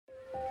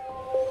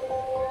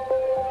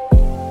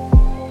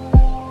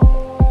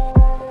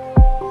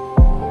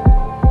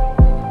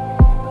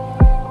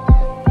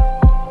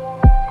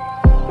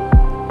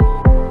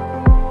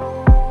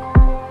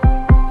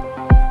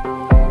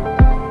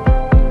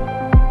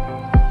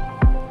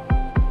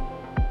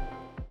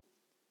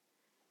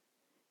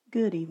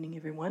Good evening,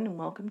 everyone, and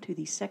welcome to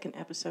the second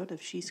episode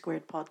of She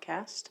Squared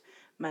Podcast.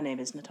 My name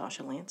is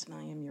Natasha Lance, and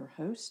I am your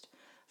host.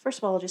 First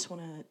of all, I just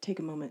want to take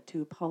a moment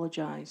to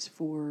apologize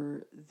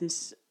for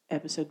this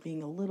episode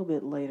being a little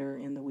bit later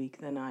in the week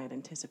than I had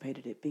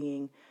anticipated it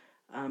being.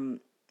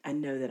 I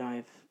know that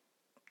I've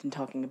been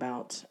talking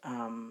about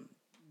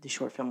the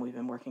short film we've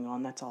been working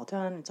on. That's all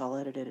done. It's all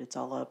edited. It's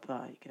all up.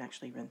 You can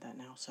actually rent that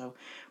now. So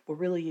we're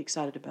really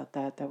excited about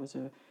that. That was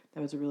a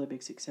really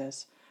big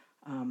success.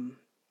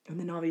 And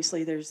then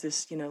obviously there's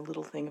this,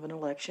 little thing of an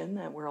election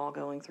that we're all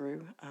going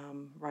through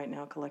right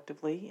now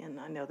collectively. And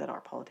I know that our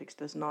politics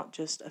does not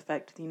just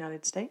affect the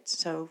United States.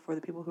 So for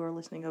the people who are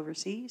listening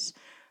overseas,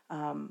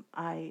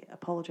 I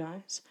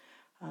apologize,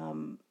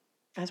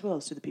 as well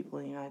as to the people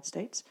in the United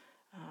States,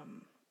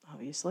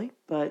 obviously.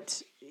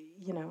 But,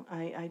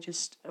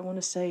 I want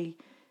to say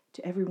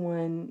to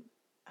everyone,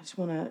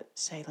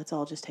 let's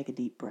all just take a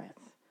deep breath.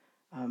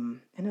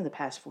 I know the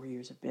past 4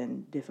 years have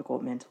been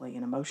difficult mentally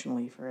and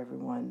emotionally for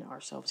everyone,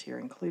 ourselves here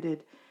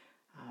included.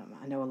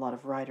 I know a lot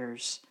of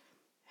writers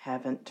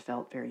haven't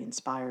felt very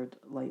inspired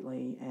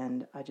lately,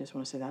 and I just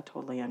want to say that I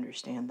totally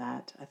understand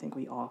that. I think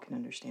we all can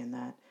understand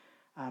that.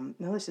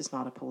 Now, this is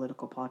not a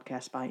political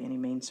podcast by any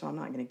means, so I'm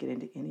not going to get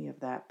into any of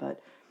that, but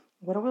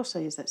what I will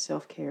say is that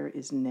self-care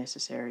is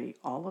necessary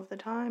all of the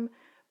time,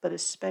 but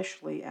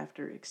especially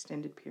after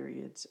extended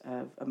periods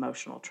of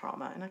emotional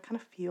trauma, and I kind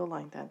of feel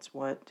like that's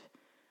what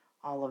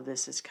all of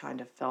this has kind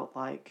of felt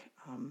like,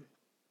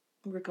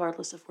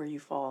 regardless of where you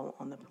fall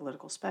on the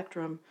political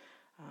spectrum.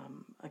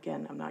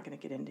 Again, I'm not going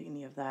to get into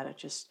any of that.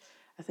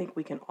 I think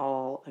we can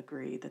all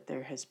agree that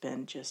there has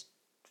been just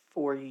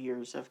 4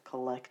 years of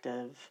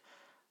collective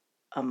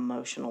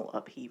emotional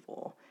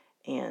upheaval.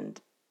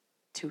 And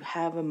to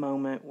have a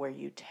moment where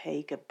you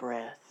take a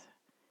breath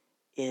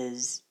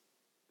is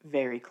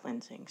very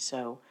cleansing.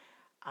 So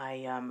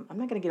I'm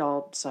not going to get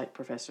all psych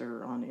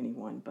professor on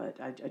anyone, but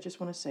I just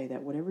want to say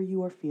that whatever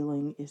you are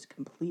feeling is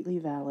completely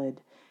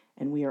valid,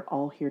 and we are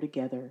all here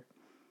together.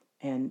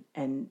 And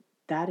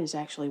that is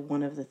actually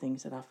one of the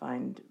things that I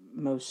find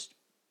most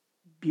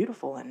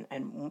beautiful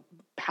and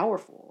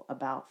powerful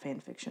about fan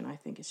fiction. I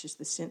think it's just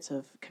the sense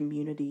of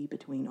community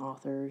between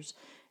authors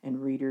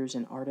and readers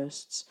and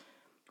artists.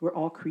 We're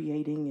all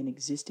creating and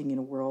existing in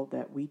a world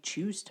that we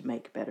choose to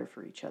make better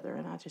for each other,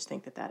 and I just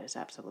think that is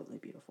absolutely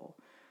beautiful.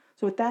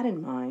 So with that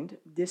in mind,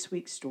 this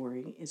week's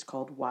story is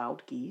called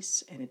Wild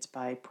Geese, and it's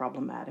by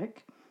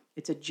Problematic.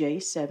 It's a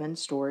J7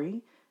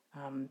 story.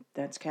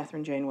 That's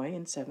Catherine Janeway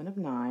in 7 of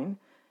 9.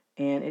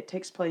 And it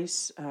takes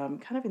place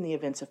kind of in the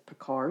events of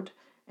Picard.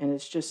 And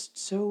it's just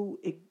so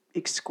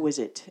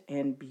exquisite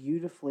and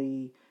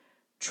beautifully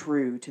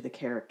true to the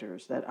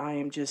characters that I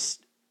am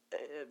just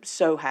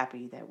so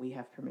happy that we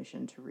have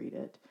permission to read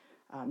it.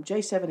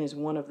 J7 is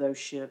one of those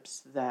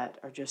ships that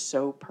are just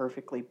so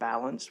perfectly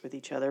balanced with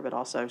each other, but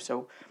also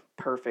so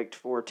perfect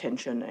for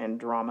tension and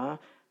drama,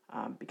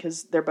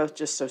 because they're both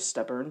just so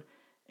stubborn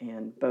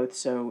and both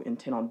so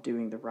intent on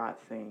doing the right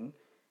thing.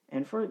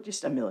 And for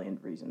just a million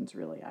reasons,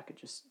 really. I could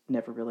just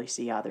never really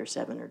see either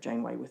Seven or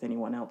Janeway with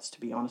anyone else, to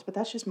be honest. But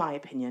that's just my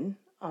opinion,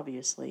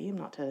 obviously. I'm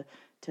not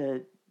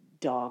to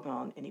dog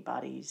on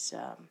anybody's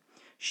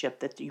ship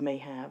that you may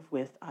have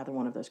with either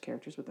one of those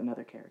characters with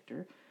another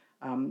character.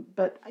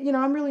 But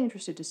I'm really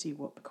interested to see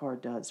what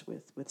Picard does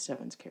with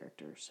Seven's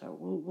character. So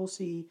we'll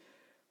see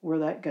where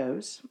that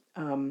goes.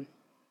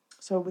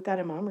 So with that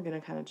in mind, we're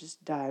going to kind of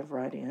just dive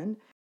right in.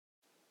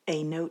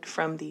 A note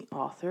from the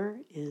author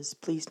is,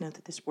 please note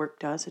that this work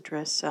does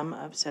address some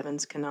of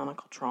Seven's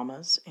canonical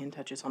traumas and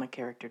touches on a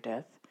character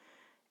death.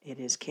 It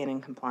is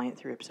canon compliant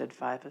through episode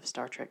 5 of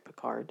Star Trek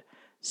Picard.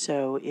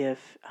 So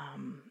if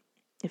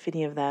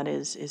any of that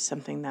is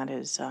something that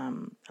is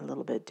a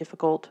little bit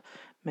difficult,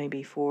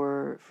 maybe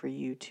for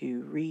you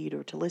to read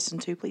or to listen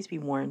to, please be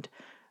warned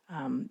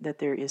that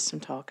there is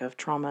some talk of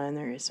trauma and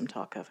there is some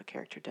talk of a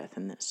character death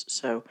in this.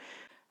 So,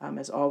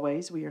 as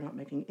always, we are not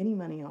making any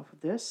money off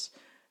of this,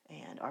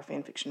 and our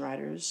fan fiction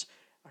writers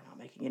are not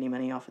making any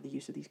money off of the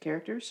use of these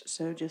characters.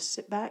 So just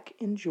sit back,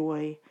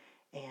 enjoy,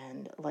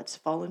 and let's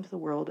fall into the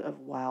world of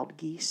Wild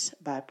Geese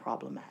by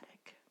Problematic.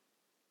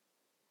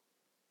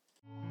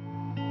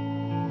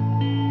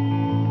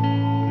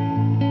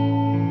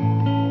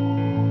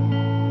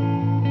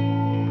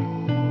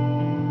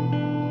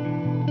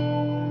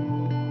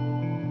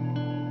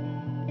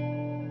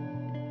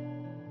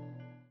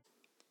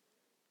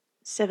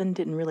 Seven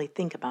didn't really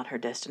think about her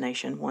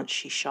destination once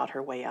she shot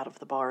her way out of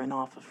the bar and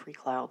off of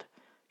Freecloud.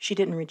 She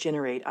didn't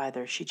regenerate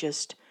either. She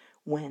just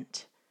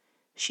went.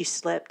 She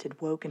slept and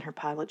woke in her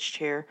pilot's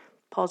chair,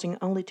 pausing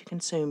only to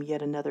consume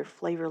yet another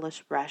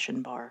flavorless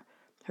ration bar,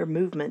 her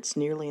movements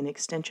nearly an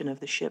extension of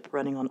the ship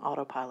running on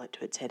autopilot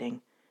to its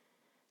heading.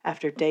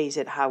 After days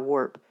at high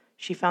warp,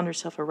 she found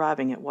herself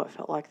arriving at what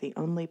felt like the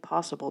only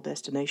possible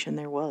destination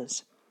there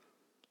was.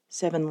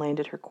 Seven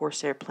landed her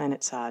Corsair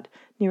planetside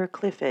near a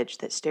cliff edge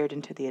that stared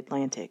into the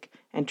Atlantic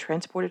and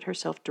transported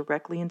herself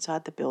directly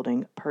inside the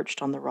building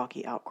perched on the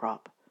rocky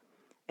outcrop.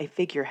 A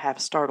figure half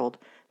startled,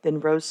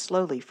 then rose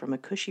slowly from a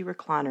cushy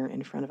recliner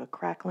in front of a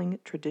crackling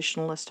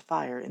traditionalist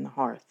fire in the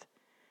hearth.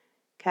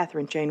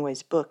 Catherine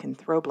Janeway's book and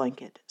throw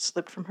blanket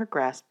slipped from her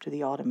grasp to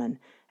the ottoman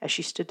as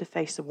she stood to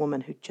face the woman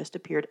who'd just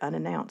appeared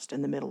unannounced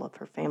in the middle of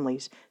her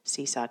family's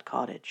seaside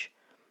cottage.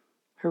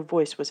 Her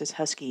voice was as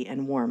husky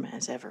and warm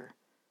as ever.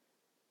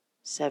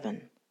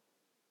 7.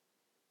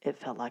 It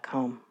felt like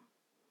home.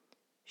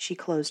 She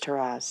closed her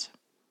eyes.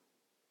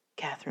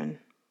 Catherine,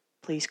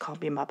 please call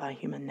me by my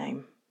human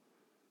name.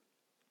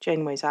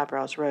 Janeway's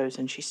eyebrows rose,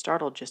 and she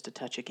startled just a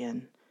touch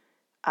again.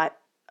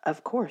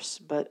 Of course,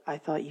 but I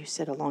thought you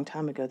said a long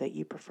time ago that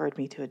you preferred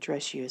me to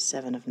address you as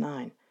 7 of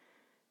 9.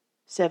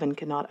 7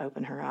 could not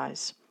open her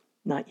eyes.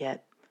 Not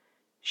yet.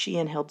 She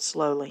inhaled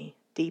slowly,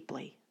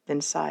 deeply,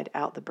 then sighed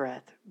out the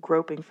breath,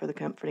 groping for the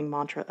comforting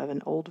mantra of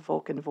an old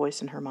Vulcan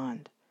voice in her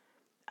mind.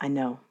 I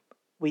know.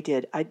 We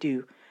did. I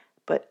do.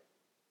 But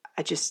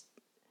I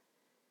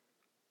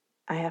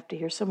have to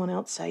hear someone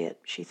else say it,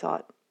 she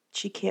thought.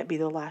 She can't be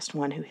the last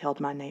one who held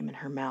my name in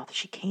her mouth.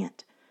 She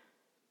can't.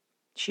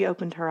 She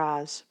opened her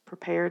eyes,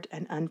 prepared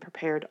and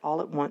unprepared all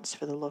at once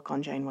for the look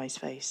on Janeway's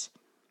face.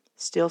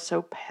 Still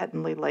so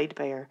patently laid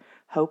bare,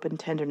 hope and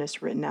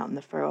tenderness written out in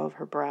the furrow of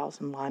her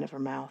brows and line of her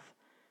mouth.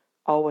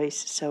 Always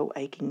so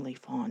achingly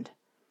fond.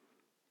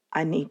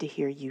 I need to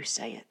hear you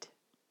say it.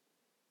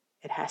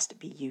 It has to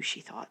be you,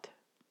 she thought.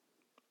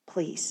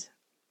 Please.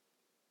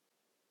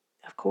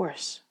 Of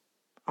course.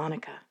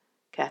 Annika,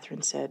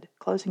 Catherine said,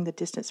 closing the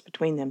distance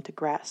between them to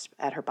grasp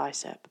at her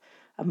bicep,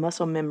 a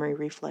muscle memory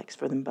reflex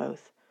for them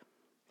both.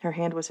 Her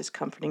hand was as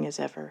comforting as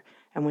ever,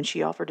 and when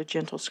she offered a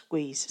gentle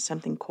squeeze,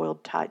 something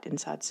coiled tight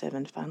inside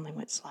 7 finally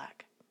went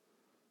slack.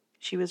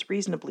 She was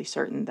reasonably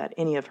certain that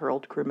any of her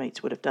old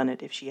crewmates would have done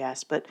it if she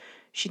asked, but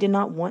she did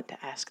not want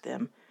to ask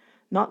them,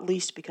 not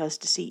least because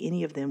to see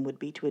any of them would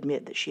be to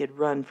admit that she had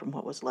run from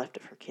what was left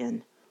of her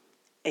kin.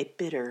 A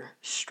bitter,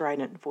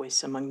 strident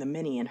voice among the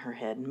many in her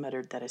head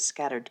muttered that a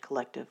scattered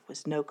collective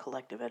was no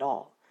collective at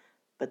all,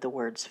 but the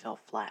words fell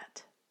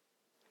flat.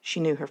 She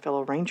knew her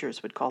fellow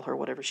Rangers would call her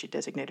whatever she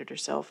designated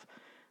herself.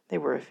 They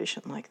were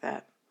efficient like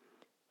that.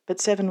 But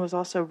 7 was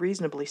also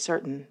reasonably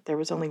certain there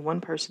was only one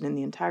person in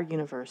the entire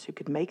universe who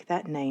could make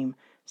that name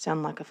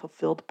sound like a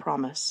fulfilled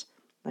promise,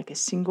 like a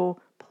single,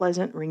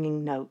 pleasant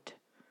ringing note,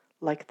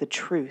 like the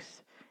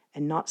truth,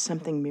 and not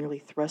something merely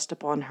thrust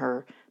upon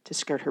her to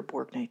skirt her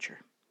Borg nature.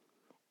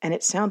 And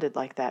it sounded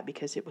like that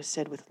because it was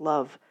said with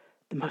love,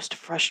 the most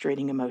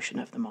frustrating emotion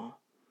of them all.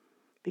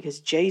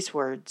 Because Jay's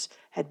words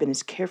had been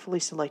as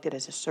carefully selected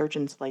as a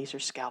surgeon's laser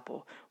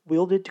scalpel,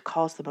 wielded to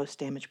cause the most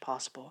damage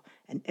possible,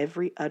 and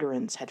every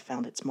utterance had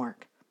found its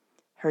mark.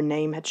 Her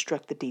name had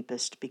struck the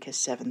deepest because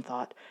 7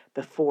 thought,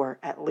 before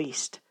at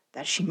least,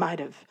 that she might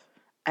have,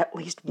 at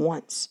least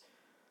once.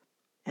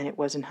 And it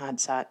was in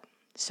hindsight,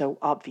 so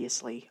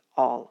obviously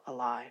all a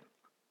lie.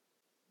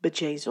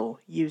 Bjayzl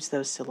used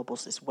those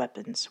syllables as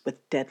weapons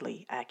with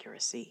deadly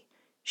accuracy.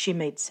 She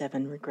made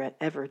 7 regret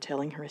ever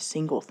telling her a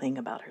single thing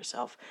about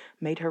herself,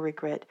 made her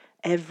regret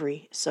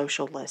every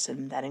social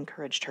lesson that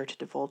encouraged her to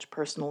divulge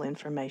personal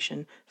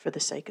information for the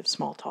sake of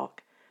small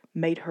talk,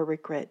 made her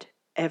regret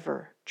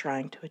ever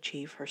trying to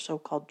achieve her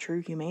so-called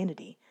true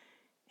humanity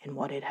and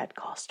what it had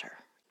cost her.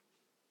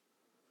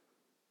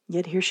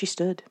 Yet here she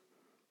stood,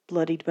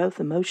 bloodied both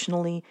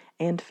emotionally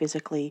and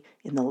physically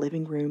in the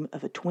living room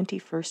of a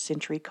 21st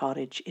century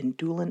cottage in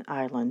Doolin,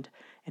 Ireland,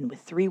 and with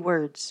 3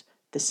 words,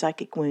 the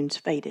psychic wounds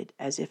faded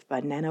as if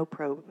by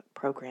nanoprobe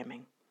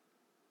programming.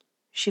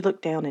 She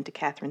looked down into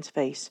Catherine's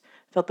face,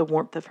 felt the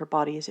warmth of her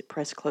body as it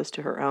pressed close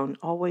to her own,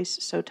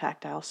 always so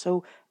tactile,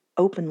 so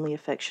openly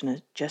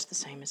affectionate, just the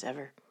same as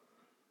ever.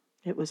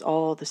 It was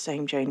all the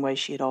same Janeway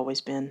she had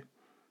always been.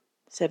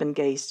 7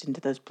 gazed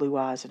into those blue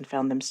eyes and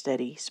found them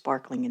steady,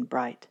 sparkling, and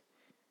bright.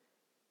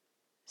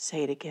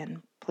 Say it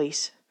again,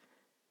 please.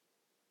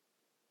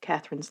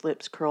 Catherine's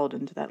lips curled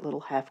into that little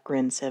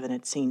half-grin 7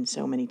 had seen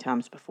so many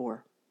times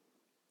before.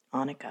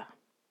 Annika.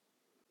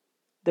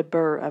 The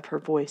burr of her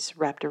voice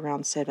wrapped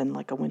around 7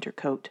 like a winter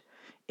coat,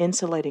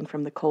 insulating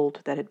from the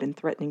cold that had been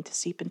threatening to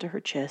seep into her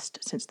chest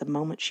since the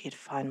moment she had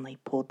finally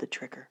pulled the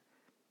trigger.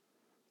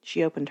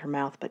 She opened her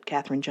mouth, but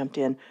Catherine jumped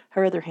in,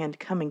 her other hand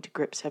coming to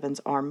grip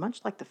 7's arm, much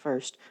like the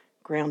first,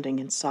 grounding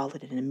and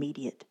solid and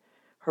immediate,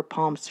 her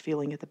palms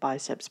feeling at the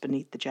biceps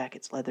beneath the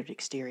jacket's leathered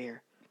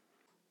exterior.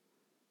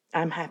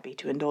 I'm happy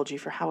to indulge you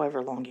for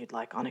however long you'd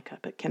like, Annika,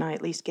 but can I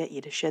at least get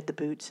you to shed the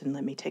boots and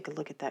let me take a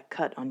look at that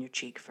cut on your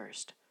cheek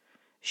first?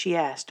 She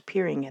asked,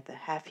 peering at the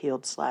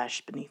half-healed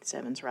slash beneath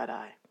 7's right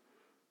eye.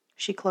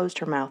 She closed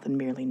her mouth and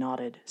merely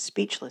nodded,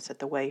 speechless at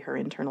the way her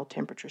internal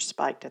temperature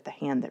spiked at the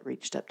hand that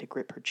reached up to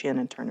grip her chin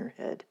and turn her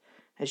head,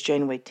 as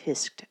Janeway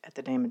tisked at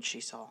the damage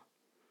she saw.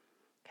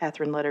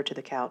 Catherine led her to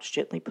the couch,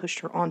 gently pushed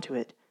her onto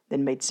it,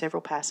 then made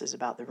several passes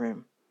about the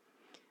room.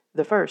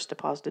 The first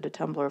deposited a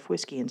tumbler of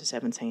whiskey into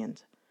 7's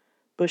hands.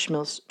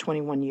 Bushmills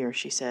 21 years,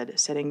 she said,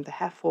 setting the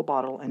half-full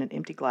bottle and an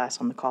empty glass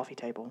on the coffee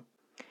table.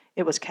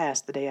 It was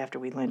cast the day after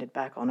we landed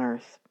back on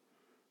Earth.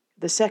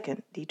 The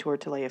second detoured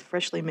to lay a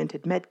freshly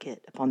minted medkit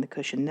upon the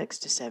cushion next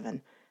to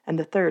 7, and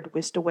the third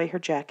whisked away her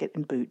jacket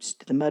and boots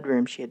to the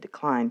mudroom she had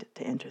declined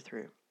to enter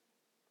through.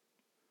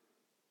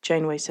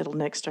 Janeway settled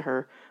next to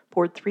her,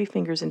 poured 3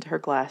 fingers into her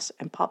glass,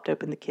 and popped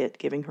open the kit,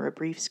 giving her a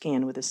brief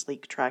scan with a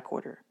sleek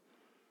tricorder.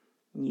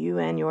 "You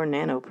and your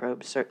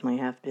nanoprobe certainly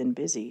have been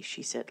busy,"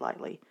 she said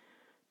lightly,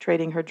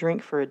 trading her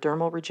drink for a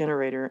dermal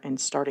regenerator and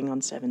starting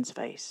on Seven's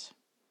face.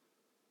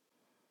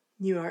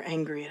 "You are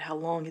angry at how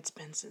long it's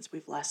been since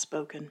we've last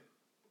spoken."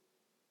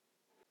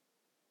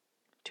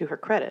 To her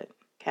credit,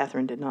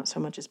 Catherine did not so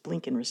much as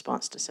blink in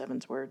response to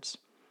Seven's words.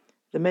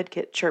 The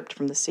medkit chirped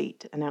from the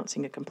seat,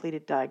 announcing a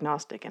completed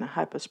diagnostic and a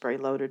hypospray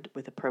loaded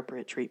with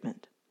appropriate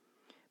treatment.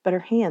 But her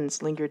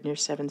hands lingered near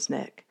Seven's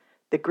neck,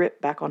 the grip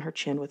back on her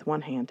chin with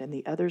one hand and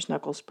the other's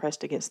knuckles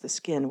pressed against the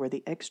skin where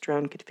the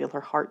ex-drone could feel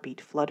her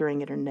heartbeat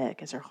fluttering in her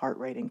neck as her heart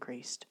rate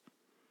increased.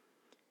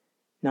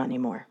 "Not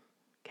anymore,"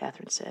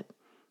 Catherine said,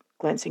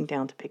 glancing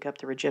down to pick up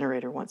the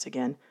regenerator once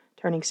again,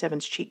 turning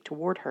Seven's cheek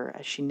toward her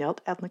as she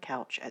knelt on the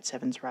couch at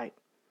Seven's right.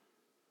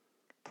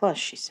 "Plus,"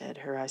 she said,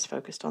 her eyes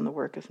focused on the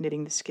work of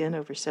knitting the skin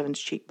over Seven's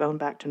cheekbone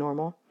back to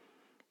normal,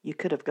 "you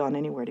could have gone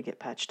anywhere to get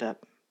patched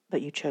up,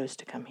 but you chose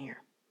to come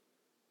here."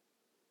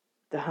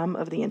 The hum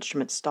of the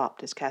instrument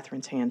stopped as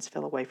Catherine's hands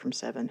fell away from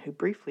Seven, who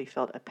briefly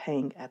felt a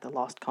pang at the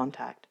lost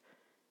contact.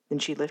 Then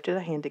she lifted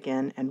a hand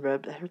again and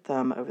rubbed her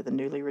thumb over the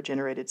newly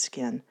regenerated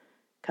skin,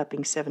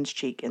 cupping Seven's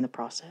cheek in the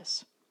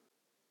process.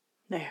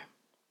 "There.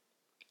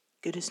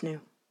 Good as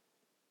new."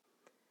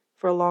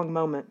 For a long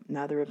moment,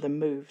 neither of them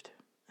moved,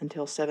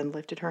 until Seven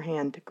lifted her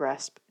hand to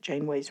grasp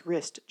Janeway's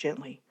wrist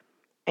gently,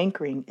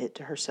 anchoring it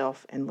to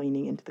herself and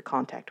leaning into the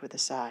contact with a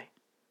sigh.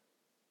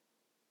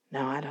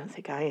 "No, I don't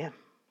think I am,"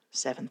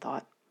 Seven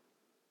thought.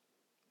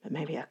 "But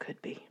maybe I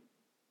could be."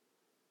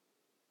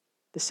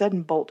 The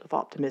sudden bolt of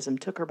optimism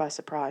took her by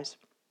surprise.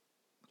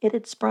 It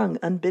had sprung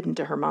unbidden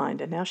to her mind,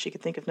 and now she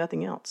could think of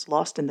nothing else,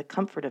 lost in the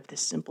comfort of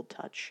this simple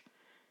touch.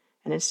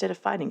 And instead of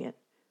fighting it,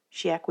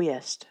 she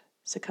acquiesced,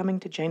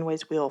 succumbing to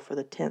Janeway's will for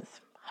the 10th,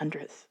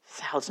 100th,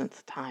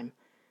 1000th time,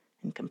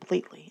 and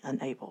completely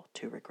unable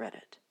to regret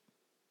it.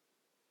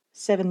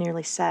 Seven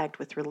nearly sagged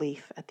with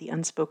relief at the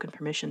unspoken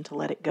permission to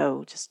let it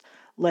go, just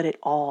let it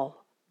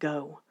all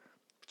go.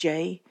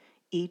 Jay,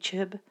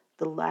 Ichib,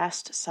 the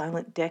last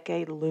silent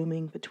decade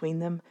looming between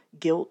them,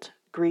 guilt,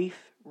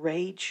 grief,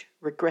 rage,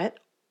 regret,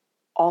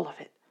 all of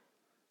it.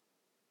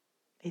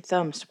 A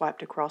thumb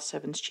swiped across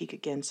Seven's cheek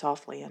again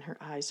softly, and her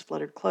eyes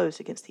fluttered close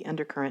against the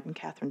undercurrent in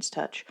Catherine's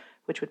touch,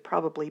 which would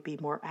probably be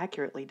more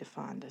accurately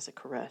defined as a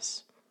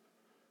caress.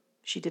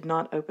 She did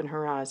not open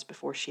her eyes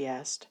before she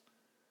asked,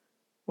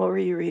 "What were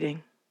you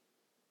reading?"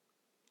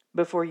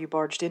 "Before you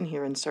barged in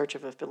here in search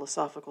of a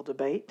philosophical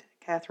debate?"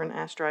 Catherine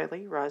asked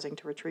dryly, rising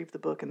to retrieve the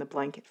book and the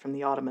blanket from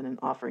the ottoman and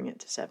offering it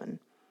to Seven.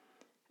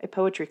 "A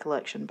poetry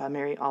collection by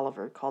Mary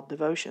Oliver called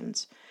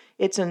Devotions.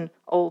 It's an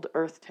old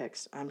earth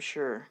text, I'm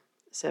sure,"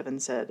 Seven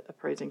said,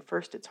 appraising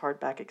first its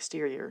hardback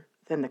exterior,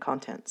 then the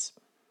contents.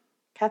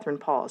 Catherine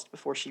paused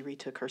before she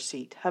retook her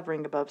seat,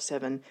 hovering above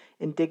Seven,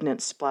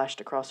 indignance splashed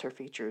across her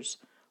features.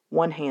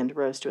 One hand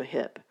rose to a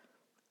hip.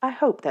 "I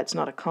hope that's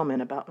not a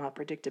comment about my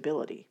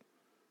predictability."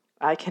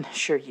 "I can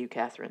assure you,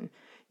 Catherine,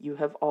 you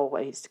have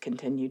always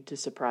continued to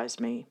surprise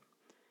me."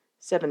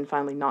 Seven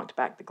finally knocked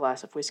back the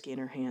glass of whiskey in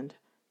her hand.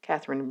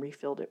 Catherine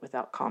refilled it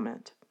without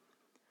comment.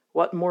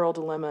 "What moral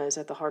dilemma is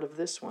at the heart of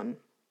this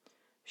one?"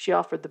 She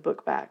offered the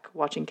book back,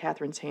 watching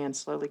Catherine's hand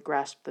slowly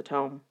grasp the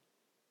tome.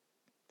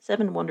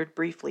 Seven wondered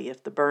briefly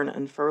if the burn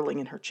unfurling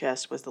in her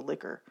chest was the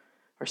liquor,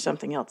 or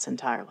something else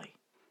entirely.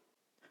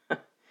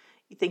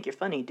 "You think you're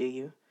funny, do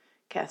you?"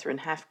 Catherine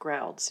half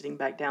growled, sitting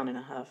back down in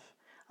a huff.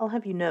 "I'll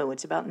have you know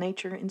it's about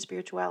nature and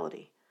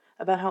spirituality,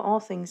 about how all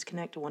things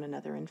connect to one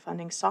another and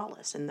finding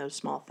solace in those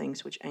small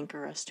things which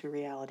anchor us to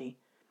reality.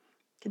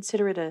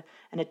 Consider it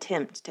an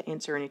attempt to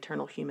answer an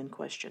eternal human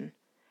question.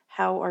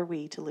 How are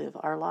we to live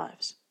our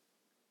lives?"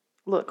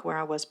 "Look where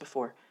I was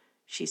before,"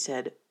 she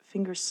said,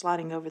 fingers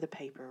sliding over the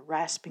paper,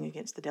 rasping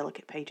against the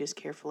delicate pages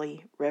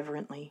carefully,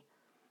 reverently.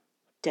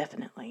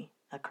 Definitely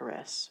a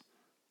caress.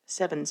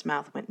 Seven's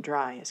mouth went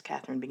dry as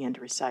Catherine began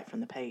to recite from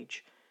the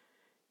page.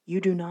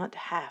 "You do not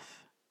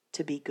have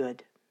to be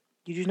good.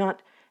 You do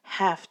not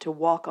have to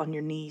walk on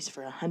your knees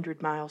for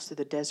 100 miles through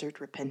the desert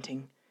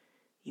repenting.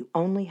 You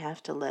only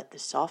have to let the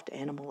soft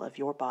animal of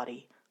your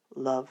body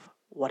love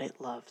what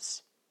it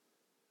loves."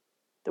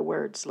 The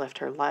words left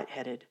her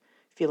lightheaded,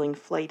 feeling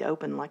flayed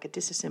open like a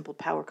disassembled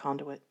power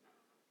conduit.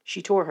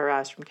 She tore her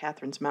eyes from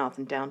Catherine's mouth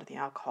and down to the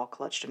alcohol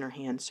clutched in her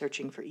hand,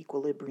 searching for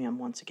equilibrium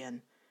once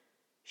again.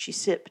 She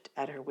sipped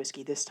at her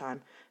whiskey this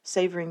time,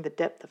 savoring the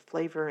depth of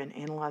flavor and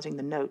analyzing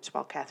the notes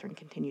while Catherine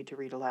continued to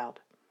read aloud.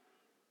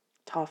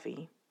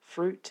 Toffee,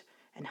 fruit,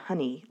 and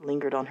honey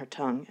lingered on her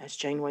tongue as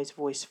Janeway's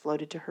voice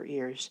floated to her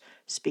ears,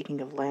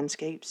 speaking of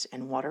landscapes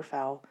and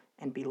waterfowl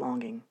and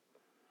belonging.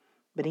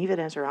 But even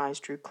as her eyes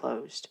drew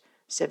closed,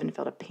 Seven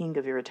felt a ping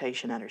of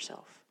irritation at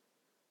herself.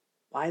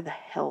 Why the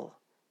hell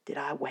did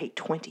I wait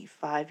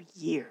 25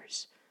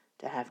 years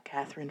to have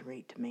Catherine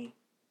read to me?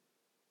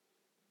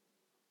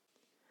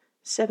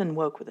 Seven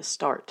woke with a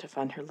start to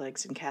find her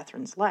legs in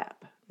Catherine's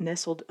lap,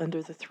 nestled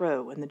under the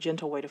throw and the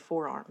gentle weight of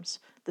forearms,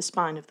 the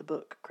spine of the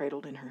book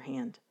cradled in her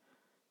hand.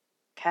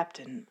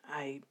 Captain,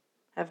 I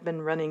have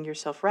been running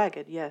yourself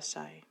ragged. Yes,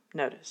 I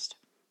noticed,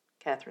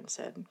 Catherine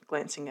said,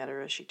 glancing at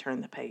her as she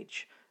turned the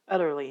page,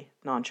 utterly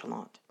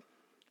nonchalant.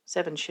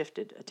 Seven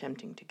shifted,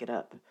 attempting to get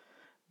up.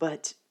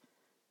 But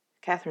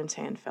Catherine's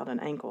hand found an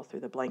ankle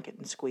through the blanket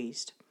and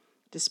squeezed.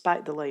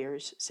 Despite the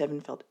layers, Seven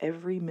felt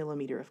every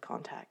millimeter of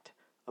contact,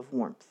 of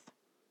warmth.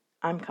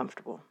 I'm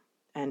comfortable,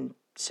 and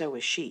so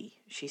is she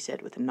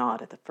said with a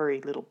nod at the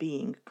furry little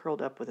being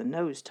curled up with a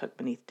nose tucked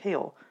beneath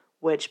tail,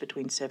 wedged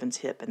between Seven's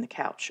hip and the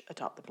couch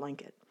atop the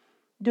blanket.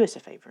 Do us a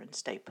favor and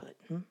stay put,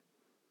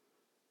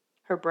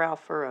 Her brow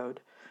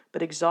furrowed,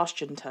 but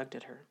exhaustion tugged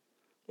at her.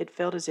 It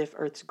felt as if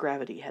Earth's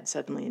gravity had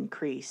suddenly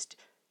increased,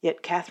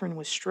 yet Catherine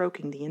was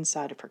stroking the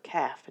inside of her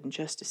calf, and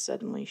just as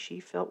suddenly she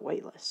felt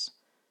weightless.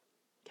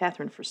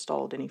 Catherine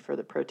forestalled any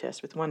further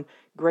protest with one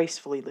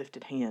gracefully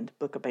lifted hand,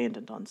 book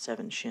abandoned on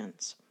Seven's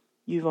shins.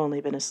 You've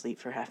only been asleep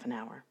for half an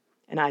hour,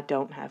 and I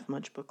don't have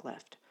much book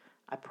left.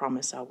 I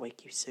promise I'll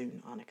wake you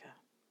soon, Annika.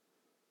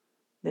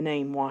 The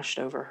name washed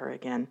over her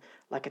again,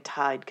 like a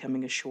tide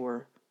coming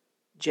ashore.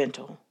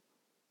 Gentle,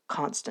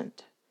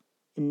 constant,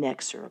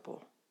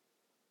 inexorable.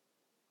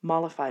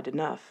 Mollified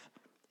enough,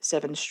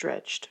 Seven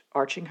stretched,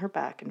 arching her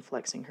back and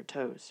flexing her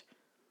toes.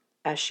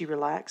 As she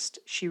relaxed,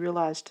 she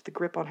realized the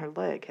grip on her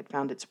leg had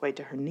found its way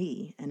to her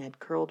knee and had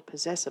curled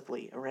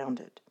possessively around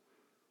it.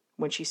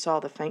 When she saw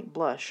the faint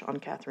blush on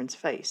Catherine's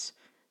face,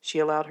 she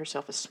allowed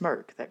herself a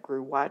smirk that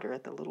grew wider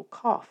at the little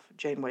cough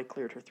Janeway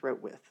cleared her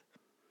throat with.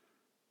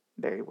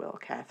 Very well,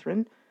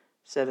 Catherine,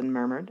 Seven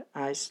murmured,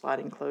 eyes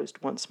sliding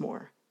closed once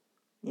more.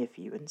 If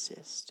you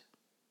insist.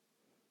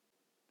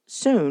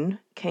 Soon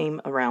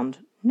came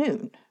around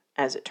noon,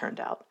 as it turned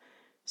out.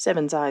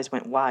 Seven's eyes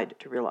went wide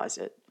to realize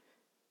it.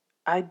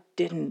 I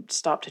didn't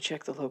stop to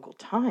check the local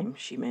time,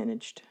 she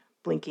managed,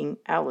 blinking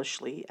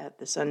owlishly at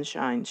the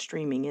sunshine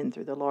streaming in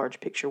through the large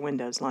picture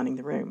windows lining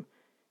the room.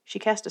 She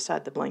cast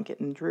aside the blanket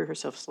and drew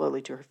herself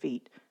slowly to her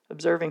feet,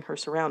 observing her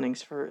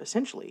surroundings for,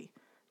 essentially,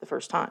 the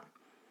first time.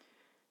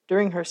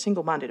 During her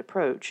single-minded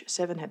approach,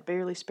 Seven had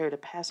barely spared a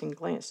passing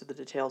glance to the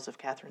details of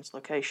Catherine's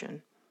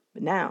location.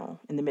 But now,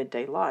 in the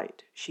midday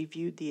light, she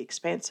viewed the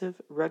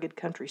expansive, rugged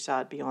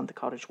countryside beyond the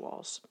cottage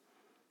walls.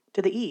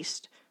 To the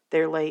east,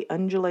 there lay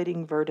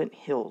undulating verdant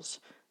hills,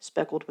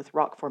 speckled with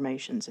rock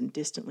formations and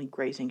distantly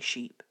grazing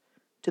sheep.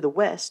 To the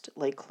west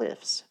lay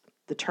cliffs,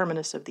 the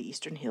terminus of the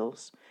eastern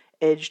hills,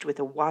 edged with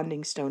a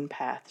winding stone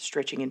path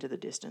stretching into the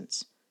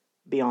distance.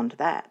 Beyond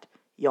that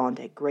yawned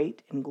a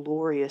great and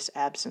glorious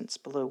absence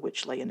below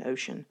which lay an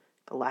ocean,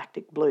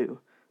 galactic blue,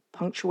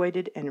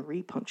 punctuated and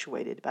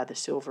repunctuated by the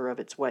silver of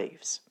its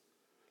waves.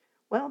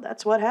 Well,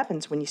 that's what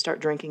happens when you start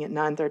drinking at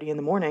 9:30 in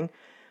the morning,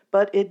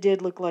 but it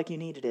did look like you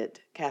needed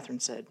it, Catherine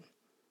said.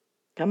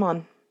 Come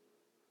on.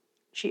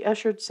 She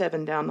ushered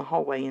Seven down the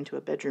hallway into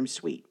a bedroom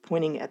suite,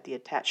 pointing at the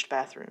attached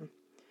bathroom.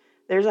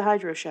 There's a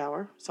hydro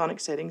shower, sonic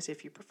settings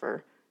if you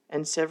prefer,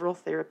 and several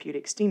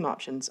therapeutic steam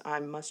options I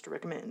must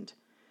recommend.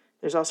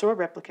 There's also a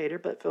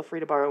replicator, but feel free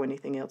to borrow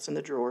anything else in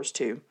the drawers,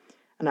 too,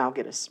 and I'll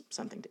get us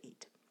something to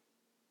eat.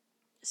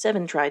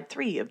 Seven tried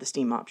 3 of the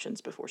steam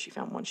options before she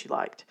found one she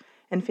liked,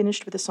 and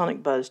finished with a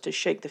sonic buzz to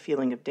shake the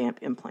feeling of damp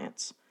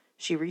implants.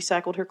 She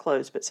recycled her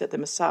clothes but set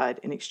them aside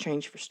in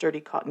exchange for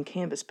sturdy cotton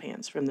canvas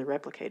pants from the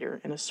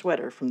replicator and a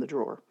sweater from the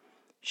drawer.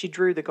 She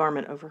drew the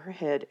garment over her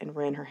head and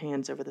ran her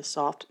hands over the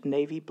soft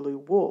navy blue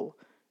wool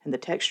and the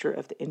texture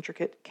of the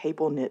intricate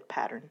cable knit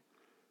pattern.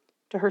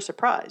 To her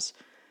surprise,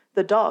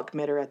 the dog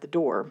met her at the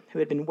door, who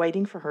had been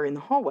waiting for her in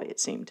the hallway, it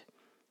seemed.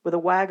 With a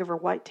wag of her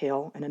white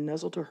tail and a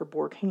nuzzle to her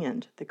Borg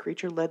hand, the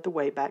creature led the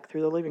way back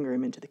through the living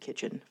room into the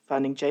kitchen,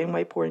 finding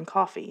Janeway pouring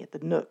coffee at the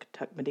nook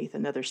tucked beneath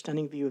another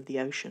stunning view of the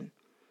ocean.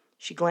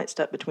 She glanced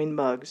up between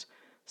mugs,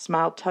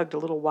 smile tugged a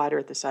little wider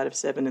at the sight of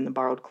Seven in the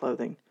borrowed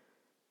clothing.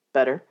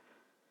 Better?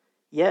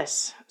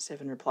 Yes,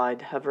 Seven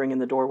replied, hovering in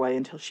the doorway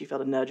until she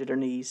felt a nudge at her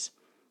knees.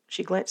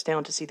 She glanced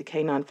down to see the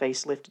canine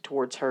face lifted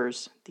towards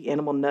hers. The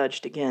animal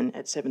nudged again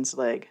at Seven's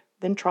leg,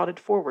 then trotted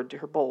forward to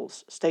her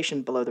bowls,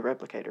 stationed below the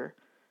replicator.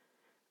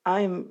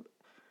 I'm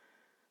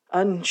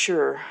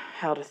unsure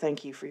how to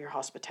thank you for your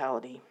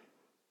hospitality.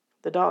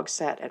 The dog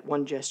sat at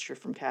one gesture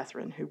from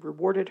Catherine, who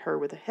rewarded her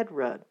with a head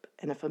rub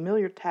and a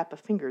familiar tap of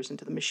fingers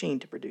into the machine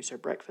to produce her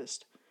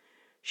breakfast.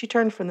 She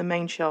turned from the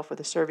main shelf with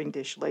a serving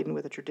dish laden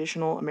with a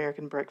traditional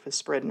American breakfast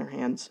spread in her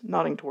hands,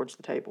 nodding towards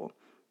the table.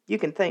 You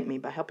can thank me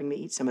by helping me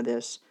eat some of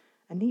this.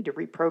 I need to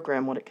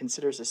reprogram what it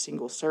considers a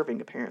single serving,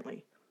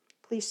 apparently.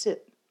 Please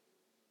sit.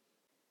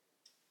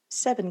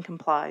 Seven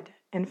complied,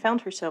 and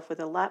found herself with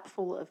a lap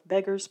full of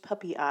beggar's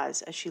puppy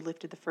eyes as she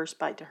lifted the first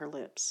bite to her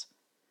lips.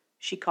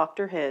 She cocked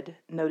her head,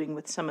 noting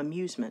with some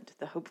amusement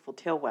the hopeful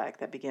tail wag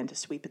that began to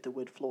sweep at the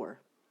wood floor.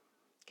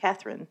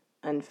 Catherine,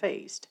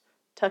 unfazed,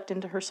 tucked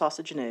into her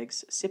sausage and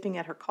eggs, sipping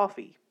at her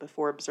coffee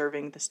before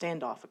observing the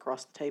standoff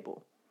across the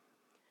table.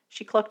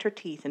 She clucked her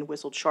teeth and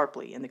whistled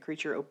sharply, and the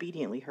creature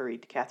obediently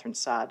hurried to Catherine's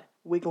side,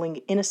 wiggling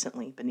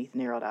innocently beneath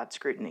narrowed-eyed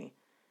scrutiny.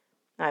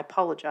 I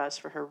apologize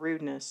for her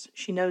rudeness.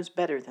 She knows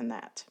better than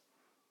that.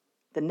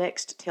 The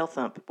next tail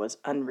thump was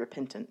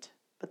unrepentant,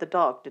 but the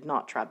dog did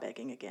not try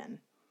begging again.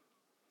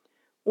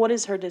 What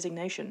is her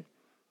designation?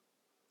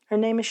 Her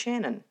name is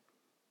Shannon.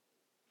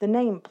 The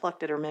name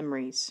plucked at her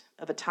memories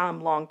of a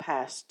time long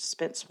past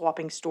spent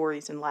swapping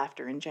stories and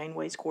laughter in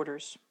Janeway's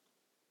quarters.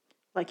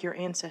 Like your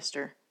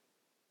ancestor.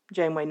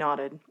 Janeway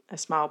nodded, a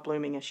smile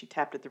blooming as she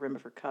tapped at the rim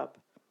of her cup.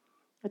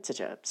 It's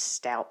such a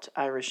stout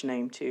Irish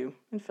name, too,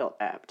 and felt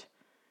apt.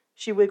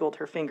 She wiggled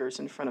her fingers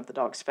in front of the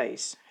dog's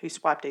face, who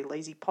swiped a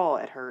lazy paw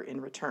at her in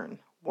return,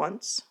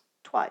 once,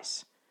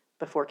 twice,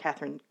 before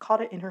Catherine caught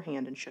it in her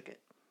hand and shook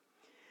it.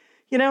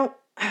 You know,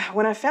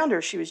 when I found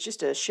her, she was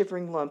just a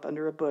shivering lump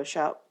under a bush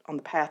out on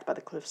the path by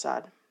the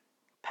cliffside.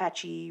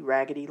 Patchy,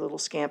 raggedy little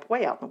scamp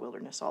way out in the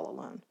wilderness all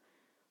alone.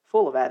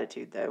 Full of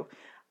attitude, though.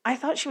 I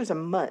thought she was a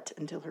mutt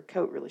until her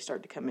coat really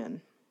started to come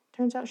in.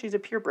 Turns out she's a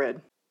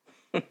purebred.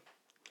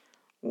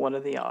 One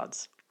of the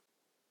odds.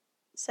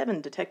 Seven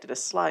detected a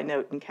sly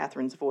note in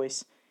Catherine's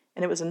voice,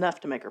 and it was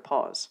enough to make her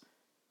pause.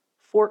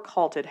 Fork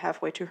halted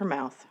halfway to her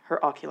mouth,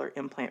 her ocular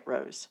implant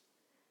rose.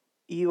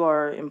 You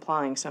are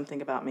implying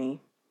something about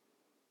me.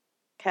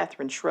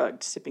 Catherine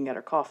shrugged, sipping at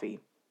her coffee.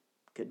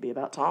 Could be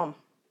about Tom.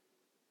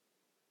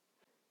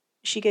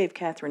 She gave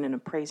Catherine an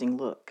appraising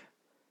look.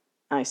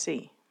 I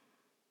see.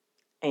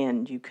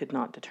 And you could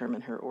not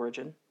determine her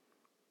origin?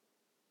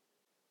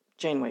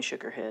 Janeway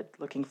shook her head,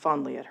 looking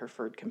fondly at her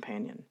furred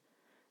companion.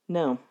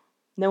 No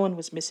one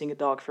was missing a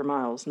dog for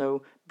miles.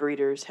 No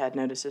breeders had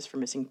notices for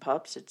missing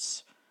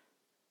pups.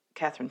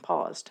 Catherine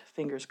paused,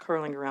 fingers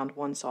curling around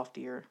one soft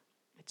ear.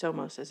 It's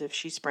almost as if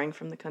she sprang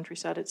from the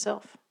countryside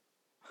itself.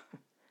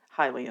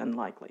 Highly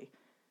unlikely.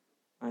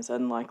 As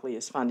unlikely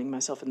as finding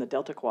myself in the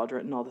Delta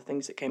Quadrant and all the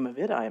things that came of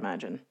it, I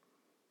imagine.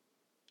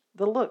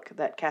 The look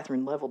that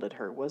Catherine leveled at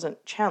her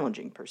wasn't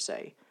challenging per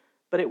se,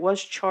 but it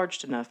was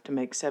charged enough to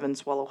make Seven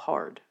swallow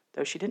hard,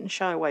 though she didn't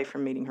shy away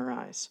from meeting her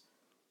eyes.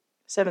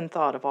 Seven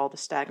thought of all the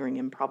staggering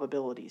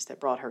improbabilities that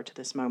brought her to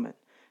this moment,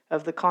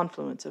 of the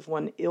confluence of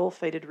one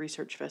ill-fated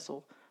research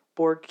vessel,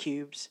 Borg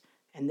cubes,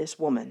 and this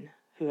woman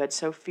who had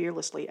so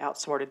fearlessly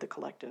outsmarted the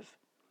collective,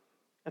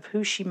 of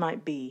who she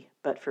might be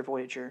but for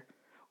Voyager,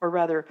 or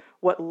rather,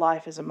 what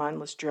life as a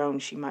mindless drone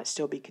she might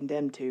still be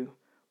condemned to,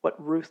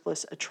 what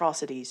ruthless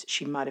atrocities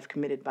she might have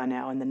committed by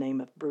now in the name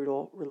of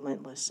brutal,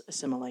 relentless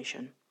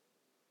assimilation.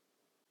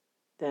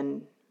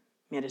 Then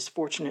it is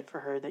fortunate for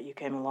her that you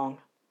came along.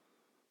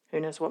 Who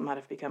knows what might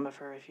have become of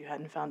her if you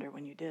hadn't found her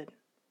when you did.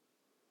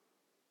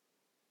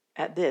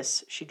 At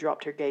this, she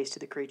dropped her gaze to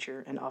the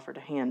creature and offered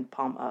a hand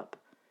palm up.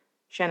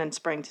 Shannon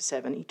sprang to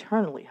Seven,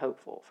 eternally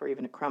hopeful for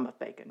even a crumb of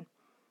bacon.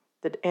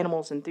 The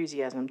animal's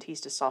enthusiasm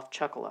teased a soft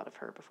chuckle out of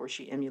her before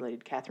she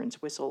emulated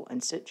Catherine's whistle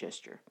and sit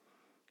gesture.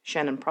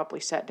 Shannon promptly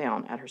sat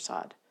down at her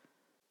side.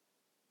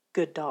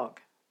 Good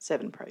dog,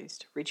 Seven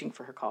praised, reaching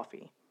for her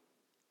coffee.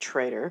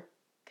 Traitor,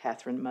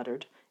 Catherine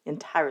muttered,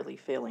 entirely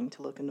failing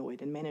to look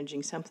annoyed and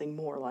managing something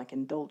more like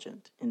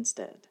indulgent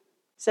instead.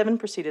 Seven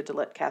proceeded to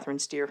let Catherine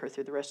steer her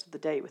through the rest of the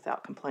day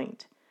without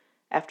complaint.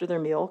 After their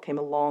meal came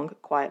a long,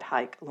 quiet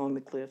hike along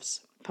the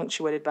cliffs,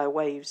 punctuated by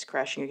waves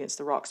crashing against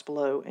the rocks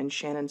below and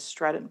Shannon's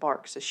strident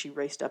barks as she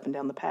raced up and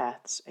down the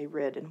paths, a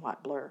red and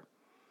white blur.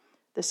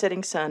 The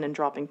setting sun and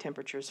dropping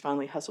temperatures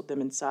finally hustled them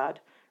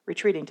inside,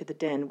 retreating to the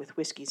den with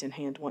whiskeys in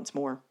hand once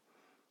more.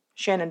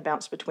 Shannon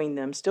bounced between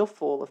them, still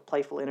full of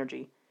playful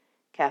energy.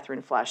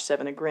 Catherine flashed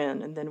Seven a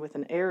grin, and then with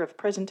an air of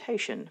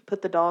presentation,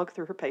 put the dog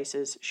through her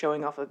paces,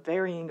 showing off a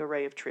varying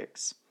array of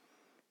tricks.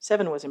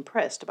 Seven was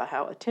impressed by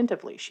how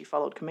attentively she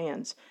followed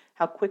commands,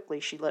 how quickly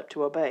she leapt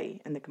to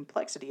obey, and the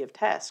complexity of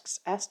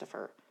tasks asked of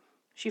her.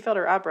 She felt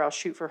her eyebrows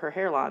shoot for her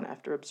hairline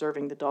after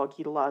observing the dog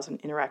utilize an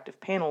interactive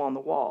panel on the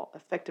wall,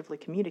 effectively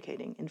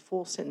communicating in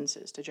full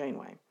sentences to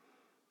Janeway.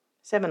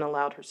 Seven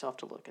allowed herself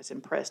to look as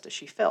impressed as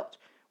she felt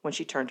when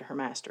she turned to her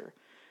master,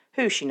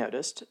 who, she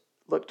noticed,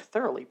 looked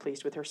thoroughly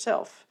pleased with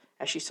herself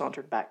as she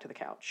sauntered back to the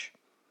couch.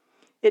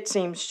 It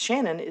seems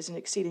Shannon is an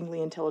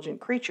exceedingly intelligent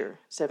creature,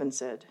 Seven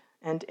said,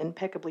 and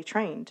impeccably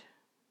trained.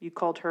 You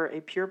called her a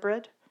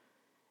purebred?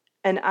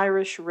 An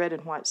Irish red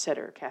and white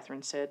setter,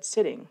 Catherine said,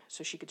 sitting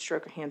so she could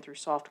stroke a hand through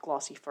soft,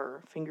 glossy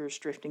fur, fingers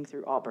drifting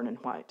through auburn and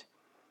white.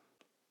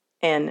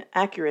 An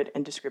accurate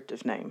and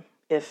descriptive name,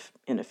 if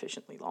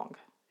inefficiently long,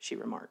 she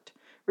remarked,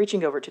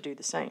 reaching over to do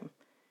the same.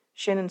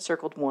 Shannon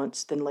circled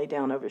once, then lay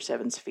down over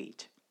Seven's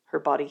feet. Her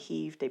body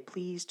heaved a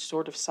pleased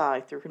sort of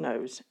sigh through her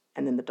nose,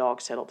 and then the dog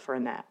settled for a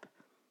nap.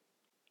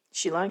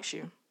 She likes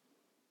you.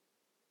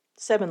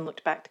 Seven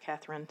looked back to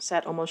Catherine,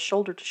 sat almost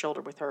shoulder to shoulder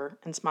with her,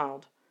 and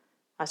smiled.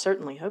 I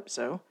certainly hope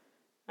so.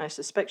 I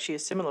suspect she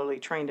is similarly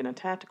trained in a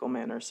tactical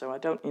manner, so I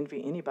don't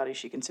envy anybody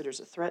she considers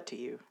a threat to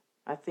you.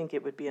 I think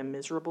it would be a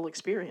miserable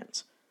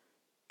experience.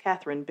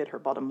 Catherine bit her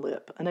bottom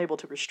lip, unable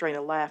to restrain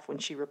a laugh when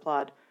she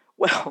replied,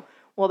 Well,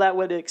 that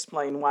would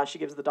explain why she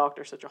gives the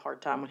doctor such a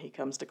hard time when he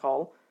comes to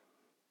call.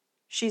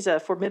 She's a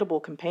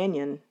formidable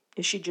companion.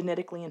 Is she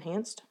genetically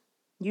enhanced?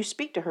 You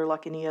speak to her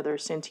like any other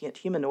sentient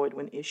humanoid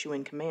when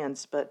issuing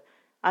commands, but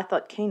I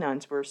thought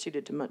canines were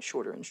suited to much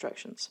shorter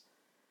instructions.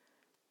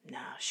 No,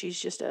 she's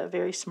just a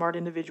very smart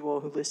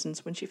individual who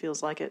listens when she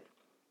feels like it.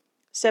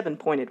 Seven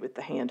pointed with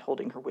the hand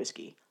holding her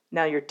whiskey.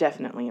 Now you're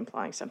definitely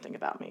implying something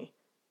about me.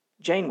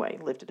 Janeway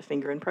lifted a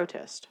finger in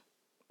protest.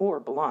 Or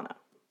B'Elanna.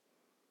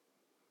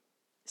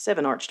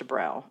 Seven arched a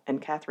brow,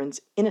 and Catherine's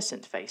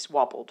innocent face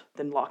wobbled,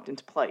 then locked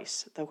into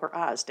place, though her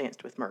eyes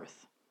danced with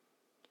mirth.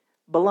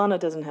 B'Elanna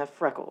doesn't have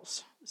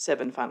freckles,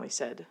 Seven finally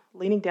said,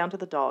 leaning down to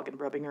the dog and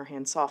rubbing her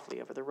hand softly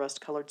over the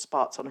rust-colored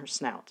spots on her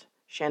snout,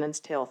 Shannon's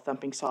tail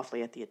thumping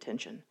softly at the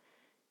attention.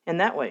 In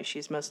that way,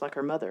 she's most like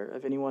her mother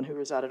of anyone who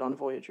resided on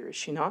Voyager, is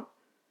she not?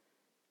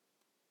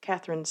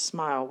 Catherine's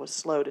smile was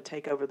slow to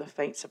take over the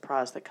faint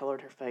surprise that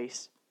colored her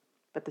face,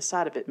 but the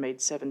sight of it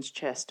made Seven's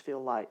chest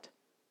feel light.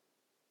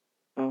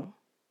 Oh?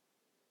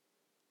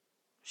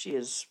 She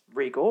is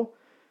regal,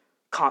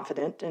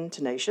 confident and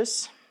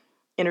tenacious,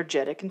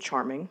 energetic and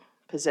charming,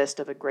 possessed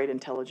of a great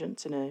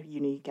intelligence and a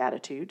unique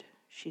attitude,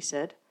 she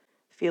said,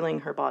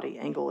 feeling her body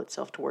angle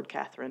itself toward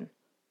Catherine,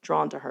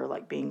 drawn to her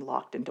like being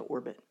locked into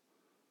orbit.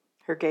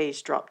 Her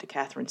gaze dropped to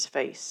Catherine's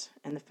face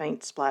and the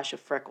faint splash of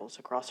freckles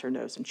across her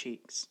nose and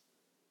cheeks.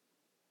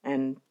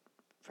 And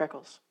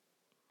freckles.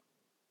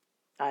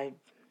 I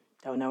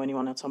don't know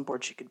anyone else on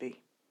board she could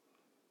be.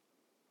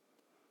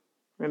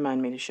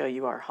 Remind me to show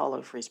you our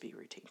hollow frisbee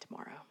routine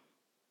tomorrow,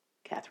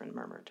 Catherine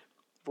murmured,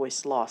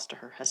 voice lost to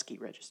her husky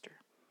register.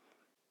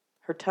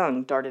 Her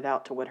tongue darted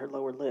out to wet her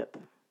lower lip,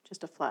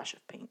 just a flash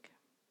of pink.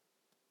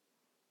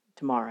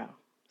 Tomorrow,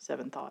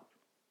 Seven thought.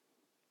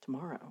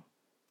 Tomorrow?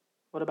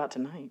 What about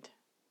tonight?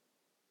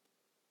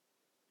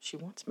 She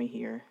wants me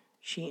here.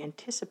 She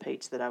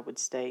anticipates that I would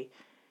stay,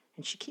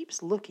 and she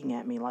keeps looking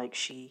at me like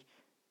she...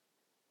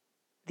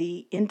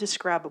 The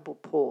indescribable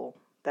pull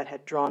that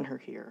had drawn her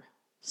here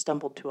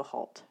stumbled to a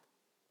halt,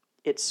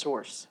 its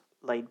source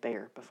laid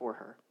bare before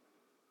her.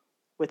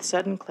 With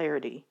sudden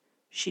clarity,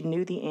 she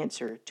knew the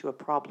answer to a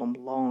problem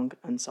long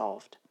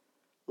unsolved,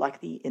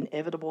 like the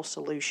inevitable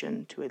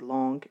solution to a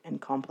long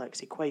and complex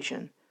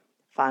equation,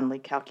 finally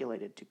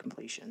calculated to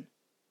completion.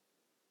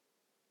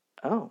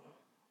 Oh,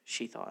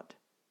 she thought.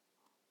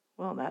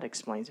 Well, that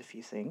explains a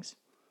few things.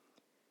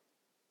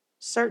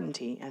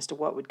 Certainty as to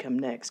what would come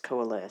next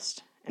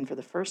coalesced, and for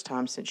the first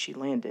time since she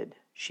landed,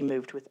 she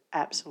moved with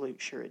absolute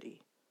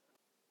surety.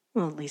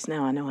 Well, at least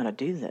now I know how to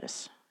do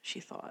this, she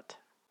thought.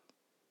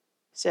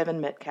 Seven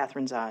met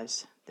Catherine's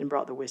eyes, then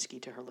brought the whiskey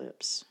to her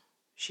lips.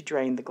 She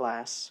drained the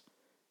glass,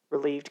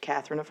 relieved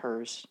Catherine of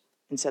hers,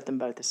 and set them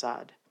both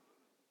aside.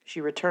 She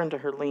returned to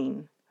her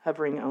lean,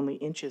 hovering only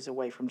inches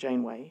away from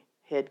Janeway,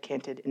 head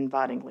canted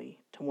invitingly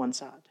to one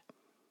side.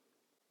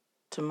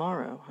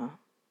 Tomorrow,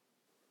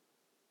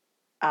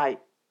 huh?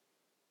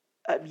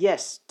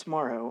 Yes,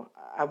 tomorrow.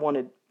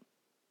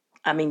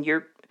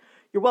 You're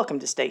welcome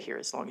to stay here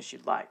as long as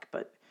you'd like,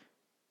 but...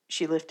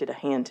 She lifted a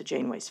hand to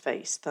Janeway's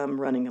face, thumb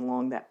running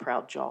along that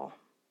proud jaw.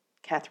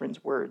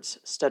 Catherine's words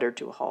stuttered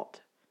to a halt.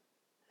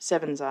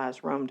 Seven's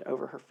eyes roamed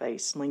over her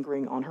face,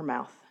 lingering on her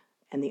mouth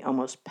and the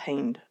almost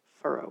pained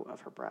furrow of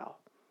her brow.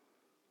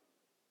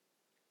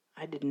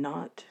 I did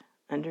not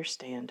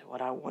understand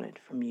what I wanted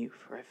from you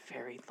for a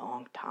very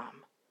long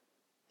time,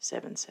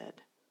 Seven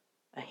said,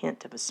 a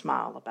hint of a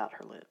smile about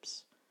her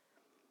lips.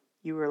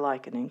 You were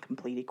like an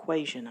incomplete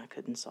equation I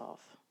couldn't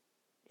solve.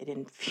 It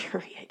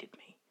infuriated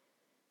me.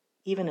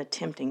 Even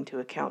attempting to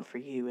account for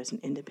you as an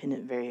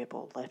independent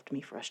variable left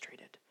me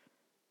frustrated.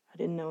 I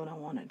didn't know what I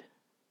wanted.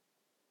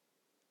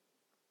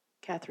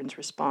 Catherine's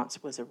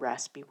response was a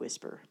raspy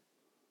whisper.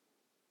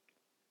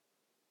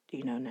 Do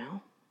you know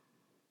now?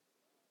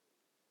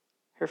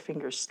 Her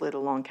fingers slid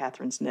along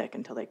Catherine's neck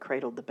until they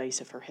cradled the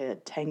base of her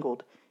head,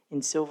 tangled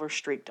in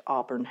silver-streaked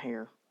auburn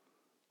hair.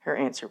 Her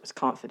answer was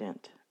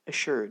confident,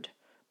 assured,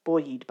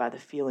 buoyed by the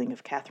feeling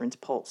of Catherine's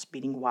pulse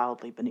beating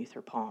wildly beneath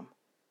her palm.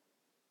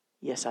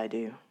 Yes, I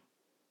do.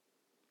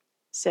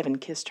 Seven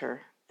kissed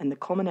her, and the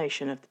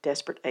culmination of the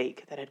desperate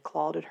ache that had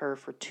clawed at her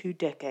for 2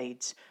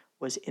 decades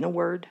was, in a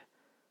word,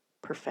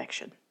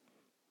 perfection.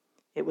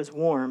 It was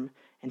warm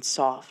and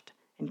soft,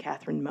 and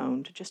Catherine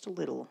moaned just a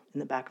little in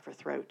the back of her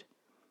throat.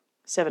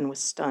 Seven was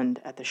stunned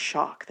at the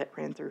shock that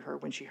ran through her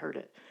when she heard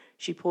it.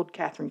 She pulled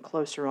Catherine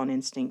closer on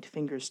instinct,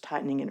 fingers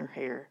tightening in her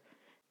hair.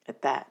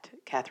 At that,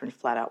 Catherine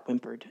flat out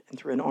whimpered and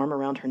threw an arm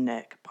around her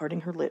neck,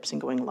 parting her lips and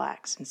going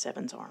lax in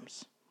Seven's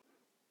arms.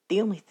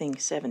 The only thing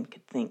Seven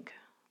could think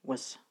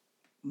was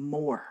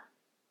more.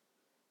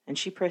 And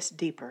she pressed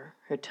deeper,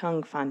 her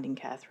tongue finding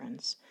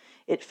Catherine's.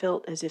 It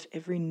felt as if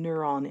every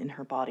neuron in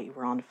her body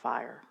were on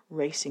fire,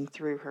 racing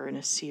through her in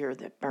a sear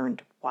that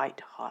burned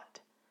white hot.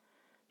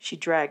 She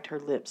dragged her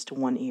lips to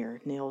one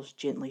ear, nails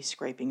gently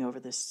scraping over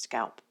the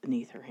scalp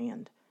beneath her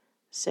hand.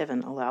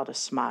 Seven allowed a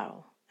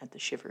smile at the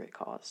shiver it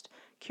caused,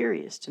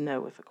 curious to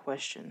know if a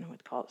question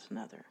would cause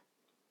another.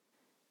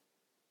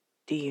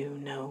 Do you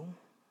know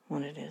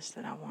what it is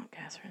that I want,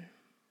 Catherine?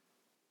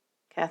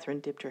 Catherine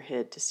dipped her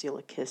head to seal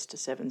a kiss to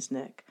Seven's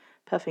neck,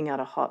 puffing out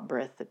a hot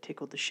breath that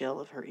tickled the shell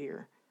of her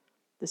ear.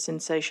 The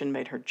sensation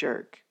made her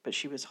jerk, but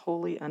she was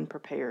wholly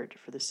unprepared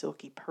for the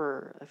silky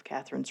purr of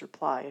Catherine's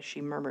reply as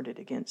she murmured it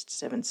against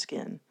Seven's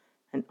skin,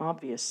 an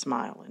obvious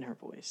smile in her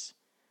voice.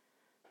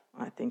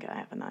 I think I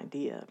have an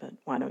idea, but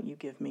why don't you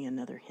give me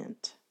another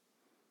hint?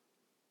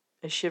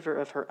 A shiver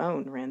of her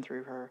own ran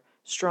through her,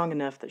 strong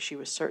enough that she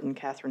was certain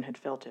Catherine had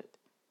felt it.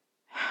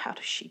 How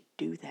does she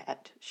do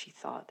that? She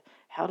thought.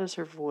 How does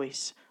her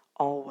voice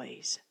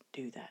always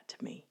do that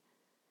to me?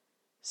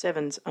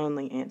 Seven's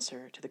only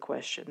answer to the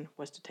question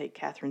was to take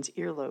Catherine's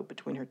earlobe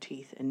between her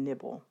teeth and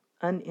nibble,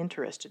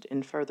 uninterested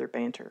in further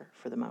banter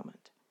for the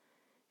moment.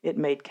 It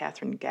made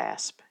Catherine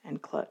gasp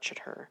and clutch at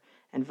her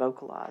and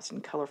vocalize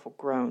in colorful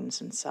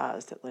groans and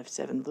sighs that left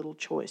Seven little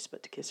choice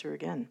but to kiss her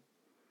again.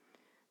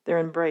 Their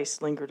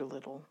embrace lingered a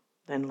little,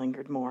 then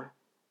lingered more,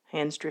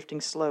 hands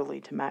drifting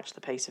slowly to match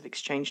the pace of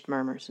exchanged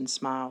murmurs and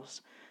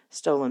smiles,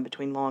 stolen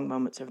between long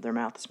moments of their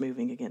mouths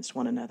moving against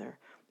one another,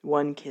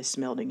 one kiss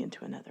melding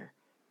into another.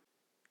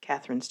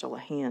 Catherine stole a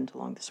hand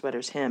along the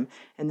sweater's hem,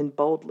 and then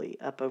boldly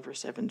up over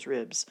Seven's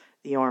ribs,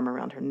 the arm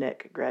around her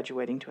neck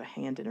graduating to a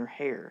hand in her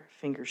hair,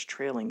 fingers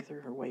trailing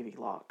through her wavy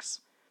locks.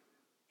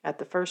 At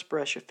the first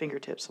brush of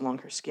fingertips along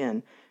her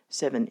skin,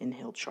 Seven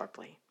inhaled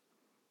sharply.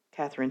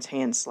 Catherine's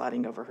hand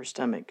sliding over her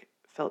stomach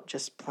felt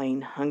just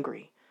plain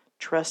hungry,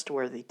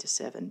 trustworthy to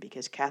Seven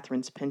because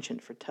Catherine's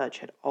penchant for touch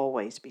had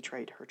always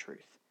betrayed her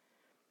truth.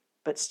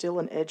 But still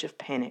an edge of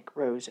panic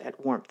rose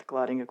at warmth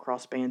gliding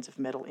across bands of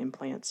metal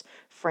implants,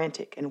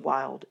 frantic and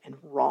wild and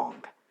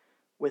wrong,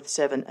 with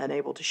Seven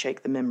unable to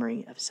shake the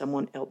memory of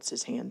someone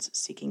else's hands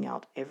seeking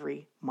out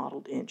every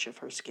mottled inch of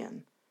her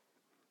skin.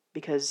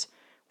 Because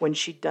when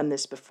she'd done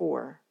this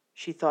before,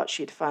 she thought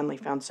she had finally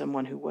found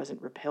someone who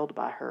wasn't repelled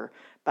by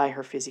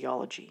her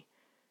physiology.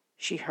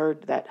 She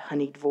heard that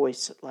honeyed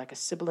voice like a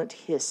sibilant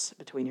hiss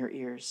between her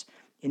ears,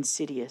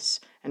 insidious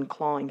and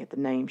clawing at the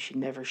name she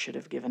never should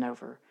have given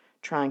over,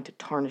 trying to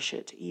tarnish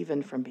it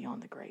even from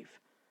beyond the grave.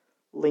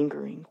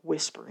 Lingering,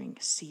 whispering,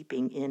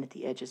 seeping in at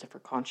the edges of her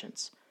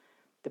conscience.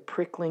 The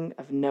prickling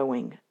of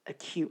knowing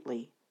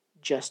acutely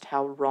just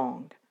how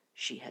wrong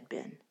she had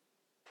been.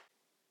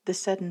 The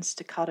sudden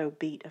staccato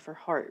beat of her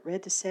heart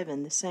read to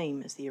Seven the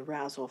same as the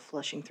arousal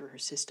flushing through her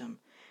system,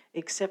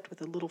 except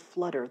with a little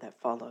flutter that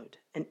followed,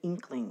 an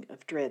inkling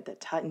of dread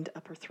that tightened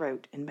up her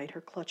throat and made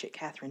her clutch at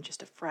Catherine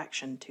just a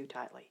fraction too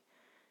tightly.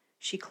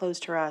 She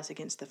closed her eyes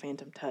against the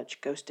phantom touch,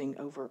 ghosting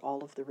over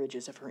all of the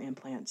ridges of her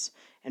implants,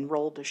 and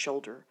rolled a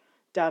shoulder,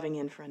 diving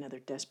in for another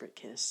desperate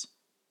kiss.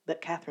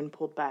 But Catherine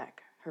pulled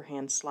back, her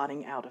hand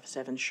sliding out of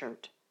Seven's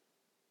shirt.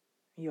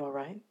 "You all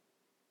right?"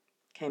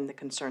 came the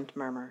concerned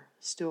murmur,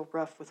 still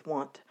rough with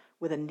want,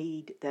 with a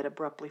need that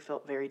abruptly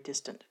felt very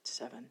distant to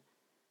Seven.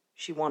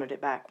 She wanted it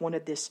back,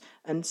 wanted this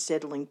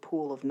unsettling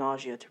pool of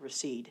nausea to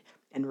recede,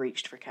 and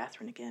reached for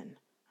Catherine again.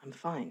 "I'm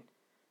fine."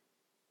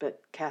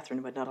 But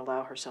Catherine would not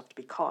allow herself to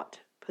be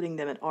caught, putting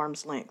them at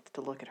arm's length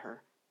to look at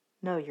her.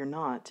 "No, you're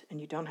not, and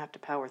you don't have to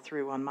power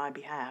through on my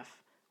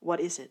behalf. What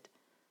is it?"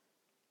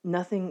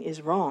 "Nothing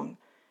is wrong,"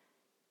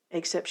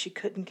 except she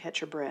couldn't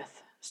catch her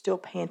breath, still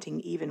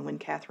panting even when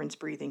Catherine's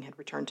breathing had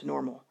returned to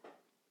normal.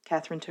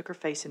 Catherine took her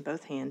face in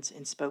both hands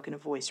and spoke in a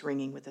voice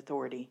ringing with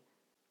authority.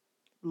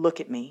 "Look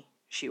at me,"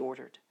 she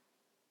ordered.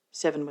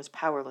 Seven was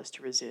powerless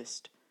to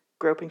resist,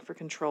 groping for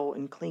control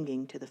and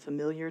clinging to the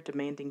familiar,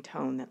 demanding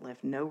tone that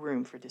left no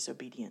room for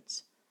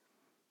disobedience.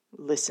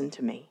 "Listen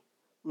to me.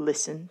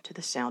 Listen to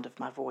the sound of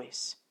my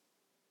voice."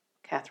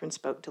 Catherine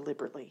spoke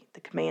deliberately.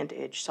 The command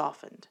edge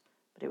softened,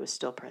 but it was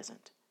still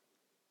present.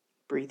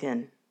 "Breathe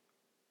in,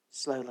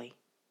 slowly.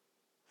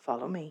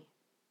 Follow me,"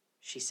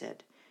 she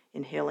said,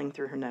 inhaling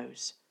through her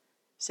nose.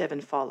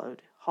 Seven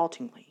followed,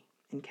 haltingly,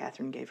 and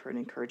Catherine gave her an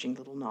encouraging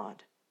little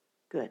nod.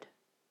 "Good.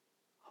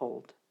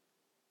 Hold.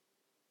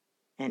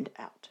 And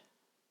out.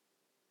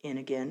 In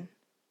again.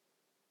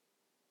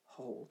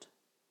 Hold.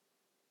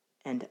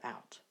 And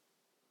out."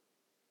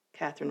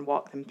 Catherine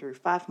walked them through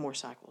 5 more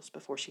cycles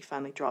before she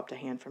finally dropped a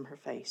hand from her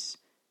face,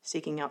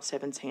 seeking out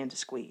Seven's hand to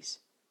squeeze.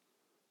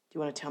 "Do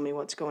you want to tell me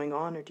what's going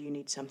on, or do you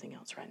need something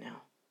else right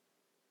now?"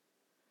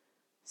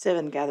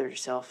 Seven gathered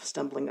herself,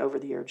 stumbling over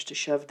the urge to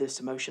shove this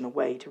emotion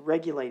away, to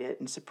regulate it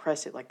and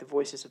suppress it like the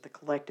voices of the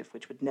collective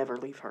which would never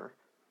leave her.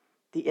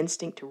 The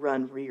instinct to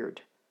run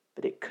reared,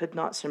 but it could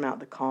not surmount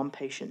the calm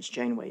patience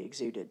Janeway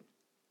exuded.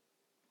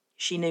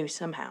 She knew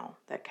somehow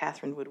that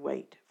Catherine would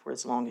wait for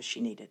as long as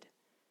she needed.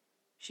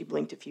 She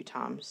blinked a few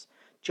times,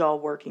 jaw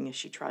working as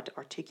she tried to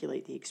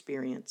articulate the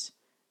experience,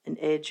 an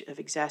edge of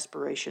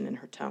exasperation in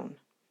her tone.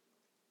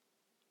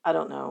 "I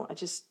don't know. I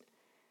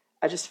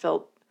just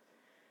felt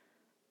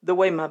the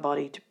way my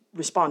body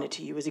responded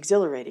to you was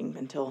exhilarating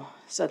until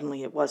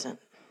suddenly it wasn't."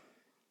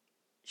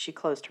 She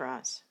closed her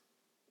eyes.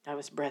 I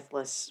was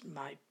breathless,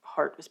 my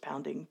heart was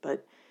pounding,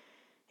 but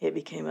it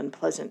became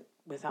unpleasant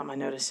without my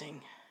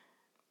noticing.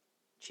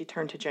 She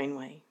turned to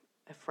Janeway,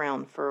 a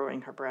frown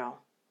furrowing her brow.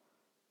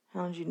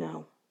 "How did you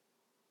know?"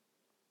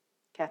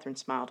 Catherine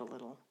smiled a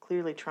little,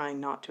 clearly trying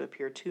not to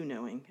appear too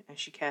knowing as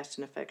she cast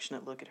an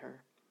affectionate look at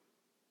her.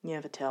 "You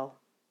have a tell,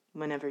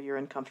 whenever you're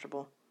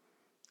uncomfortable.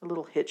 A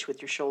little hitch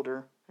with your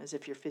shoulder, as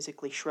if you're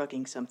physically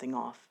shrugging something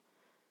off.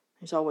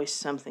 There's always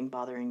something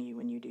bothering you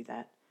when you do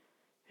that.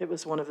 It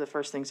was one of the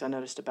first things I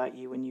noticed about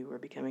you when you were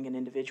becoming an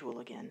individual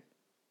again."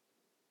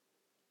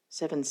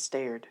 Seven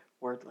stared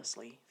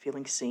wordlessly,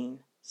 feeling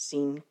seen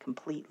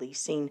completely,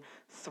 seen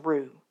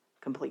through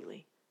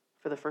completely,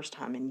 for the first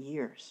time in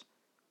years.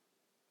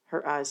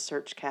 Her eyes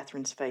searched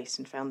Catherine's face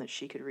and found that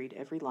she could read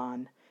every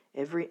line,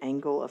 every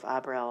angle of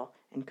eyebrow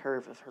and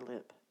curve of her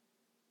lip.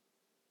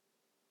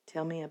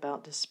 "Tell me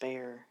about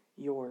despair,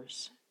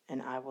 yours,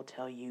 and I will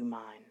tell you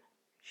mine,"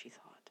 she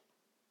thought.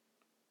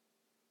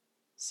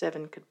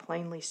 Seven could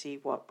plainly see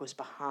what was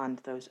behind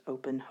those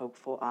open,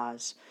 hopeful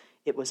eyes.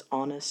 It was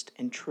honest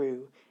and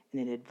true,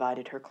 and it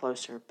invited her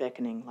closer,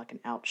 beckoning like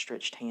an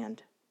outstretched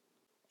hand.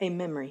 A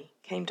memory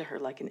came to her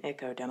like an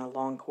echo down a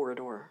long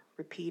corridor,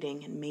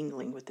 repeating and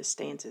mingling with the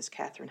stanzas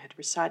Catherine had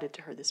recited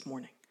to her this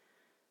morning.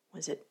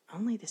 Was it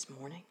only this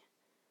morning?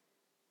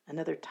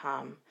 Another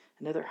time,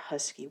 another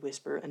husky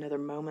whisper, another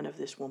moment of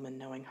this woman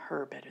knowing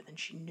her better than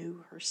she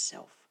knew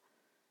herself.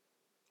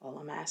 All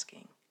I'm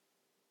asking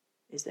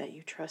is that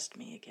you trust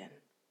me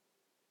again.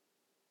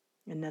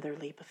 Another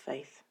leap of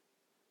faith.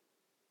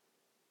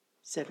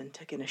 Seven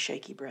took in a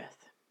shaky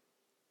breath.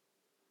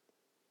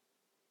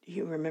 "Do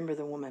you remember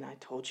the woman I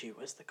told you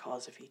was the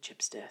cause of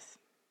Egypt's death?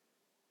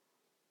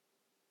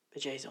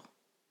 Bjayzl."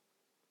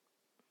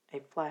 A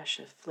flash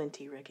of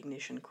flinty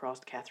recognition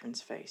crossed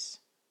Catherine's face.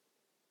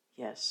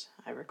 "Yes,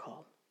 I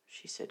recall,"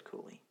 she said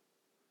coolly.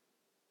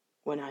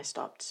 "When I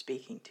stopped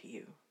speaking to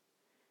you,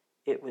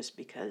 it was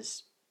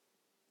because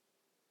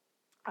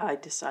I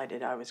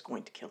decided I was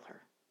going to kill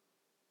her.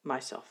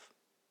 Myself.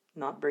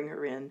 Not bring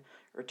her in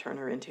or turn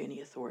her into any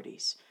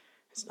authorities.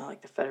 It's not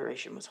like the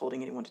Federation was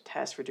holding anyone to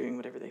task for doing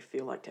whatever they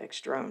feel like to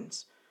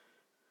ex-drones.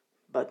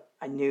 But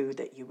I knew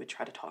that you would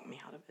try to talk me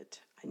out of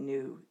it. I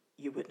knew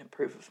you wouldn't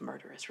approve of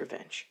murder as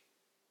revenge."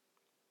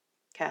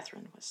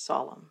 Catherine was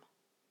solemn,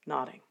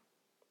 nodding.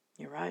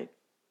 "You're right.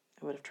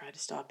 I would have tried to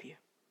stop you.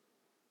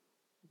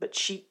 But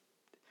she..."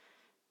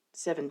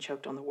 Seven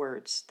choked on the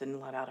words, then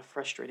let out a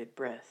frustrated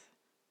breath.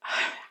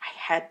 I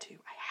had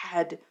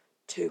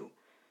to.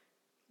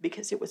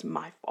 Because it was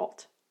my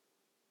fault.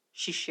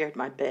 She shared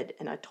my bed,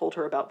 and I told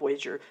her about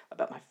Voyager,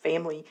 about my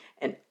family,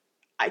 and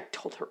I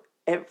told her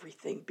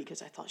everything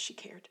because I thought she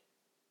cared.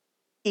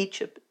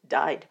 Egypt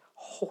died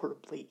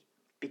horribly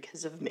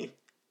because of me."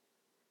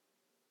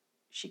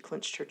 She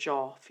clenched her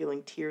jaw,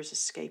 feeling tears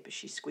escape as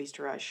she squeezed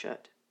her eyes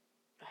shut.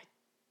 I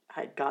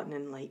had gotten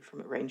in late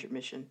from a ranger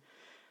mission.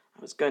 I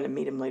was going to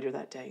meet him later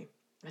that day.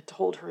 I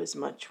told her as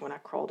much when I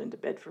crawled into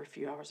bed for a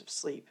few hours of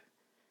sleep,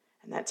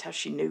 and that's how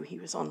she knew he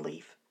was on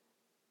leave.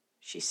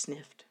 She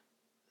sniffed,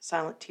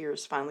 silent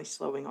tears finally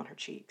slowing on her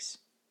cheeks.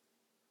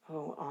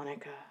 "Oh,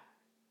 Annika,"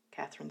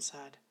 Catherine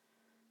sighed,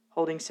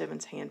 holding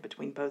Seven's hand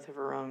between both of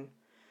her own.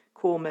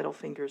 Cool metal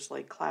fingers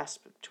lay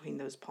clasped between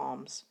those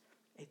palms,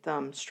 a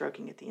thumb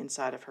stroking at the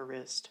inside of her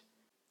wrist.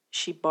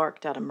 She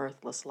barked out a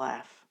mirthless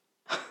laugh.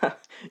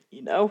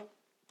 "You know,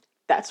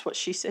 that's what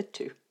she said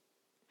too.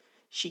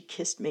 She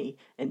kissed me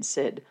and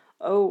said,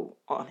 'Oh,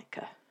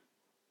 Annika,'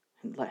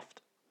 and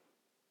left.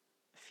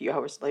 A few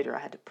hours later, I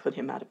had to put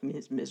him out of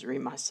his misery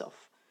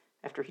myself,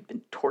 after he'd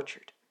been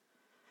tortured.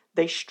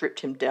 They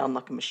stripped him down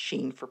like a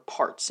machine for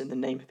parts in the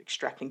name of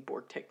extracting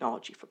Borg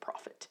technology for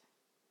profit.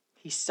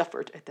 He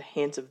suffered at the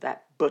hands of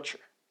that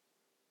butcher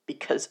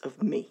because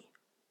of me."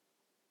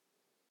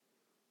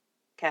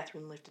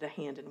 Catherine lifted a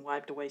hand and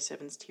wiped away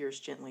Seven's tears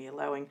gently,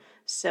 allowing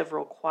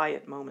several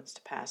quiet moments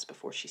to pass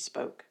before she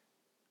spoke.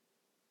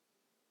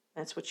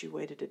 "That's what you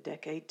waited a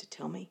decade to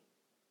tell me?"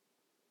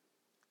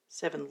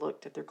 Seven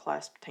looked at their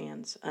clasped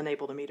hands,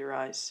 unable to meet her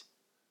eyes.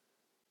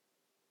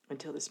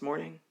 "Until this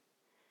morning.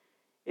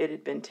 It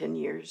had been 10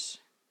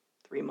 years,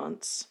 3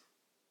 months,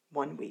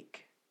 1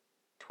 week,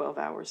 12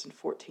 hours and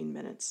 14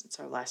 minutes since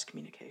our last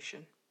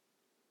communication.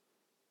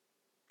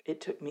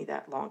 It took me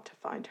that long to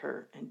find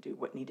her and do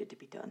what needed to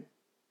be done.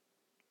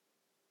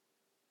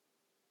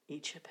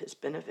 Egypt has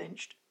been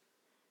avenged."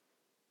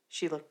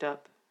 She looked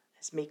up,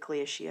 as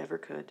meekly as she ever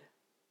could.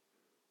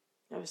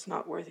 "I was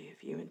not worthy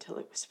of you until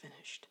it was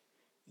finished."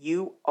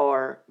 "You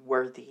are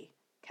worthy,"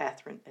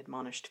 Catherine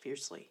admonished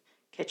fiercely,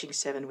 catching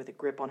Seven with a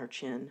grip on her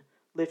chin,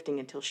 lifting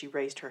until she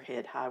raised her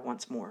head high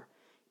once more.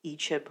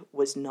 "Egypt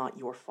was not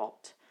your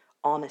fault.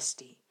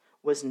 Honesty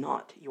was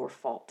not your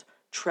fault.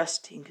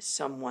 Trusting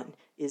someone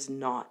is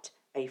not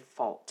a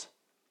fault.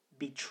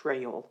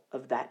 Betrayal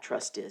of that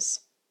trust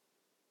is."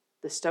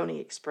 The stony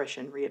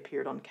expression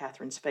reappeared on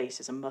Catherine's face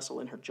as a muscle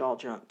in her jaw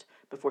jumped,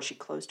 before she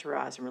closed her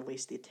eyes and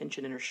released the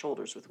tension in her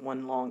shoulders with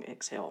one long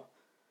exhale.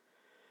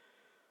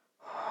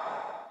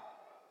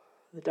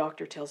 "The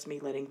doctor tells me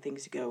letting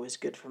things go is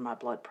good for my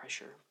blood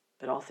pressure,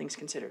 but all things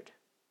considered,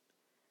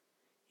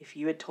 if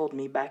you had told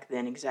me back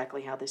then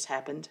exactly how this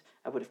happened,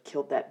 I would have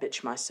killed that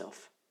bitch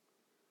myself."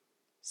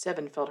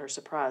 Seven felt her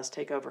surprise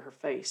take over her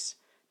face,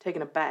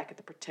 taken aback at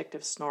the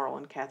protective snarl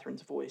in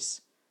Catherine's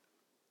voice.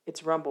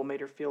 Its rumble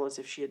made her feel as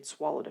if she had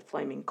swallowed a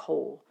flaming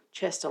coal,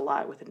 chest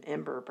alight with an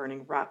ember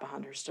burning right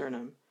behind her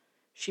sternum.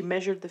 She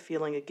measured the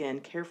feeling again,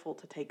 careful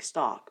to take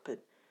stock,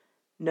 but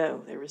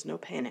no, there was no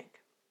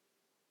panic.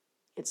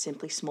 It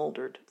simply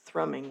smoldered,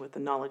 thrumming with the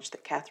knowledge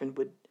that Catherine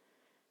would,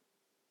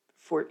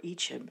 for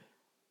Egypt,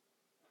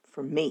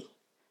 for me.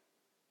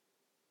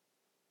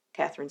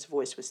 Catherine's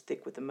voice was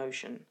thick with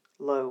emotion,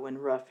 low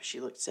and rough as she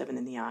looked Seven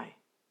in the eye.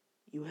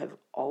 You have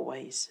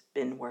always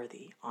been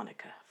worthy,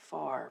 Annika,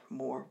 far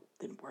more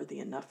than worthy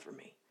enough for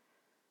me.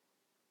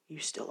 You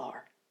still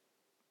are.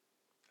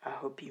 I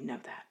hope you know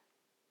that.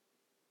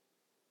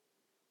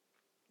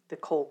 The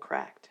coal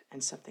cracked,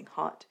 and something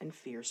hot and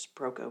fierce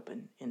broke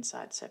open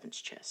inside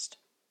Seven's chest.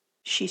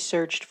 She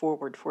surged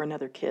forward for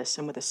another kiss,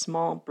 and with a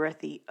small,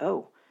 breathy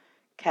 "oh,"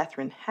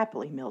 Catherine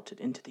happily melted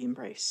into the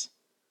embrace.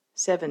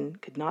 Seven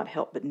could not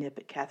help but nip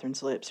at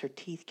Catherine's lips, her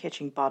teeth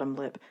catching bottom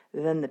lip,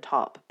 then the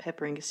top,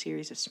 peppering a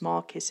series of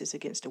small kisses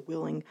against a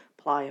willing,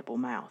 pliable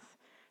mouth.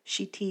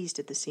 She teased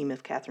at the seam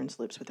of Catherine's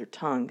lips with her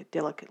tongue,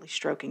 delicately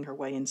stroking her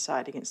way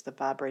inside against the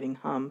vibrating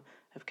hum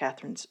of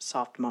Catherine's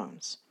soft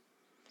moans.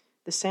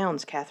 The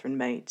sounds Catherine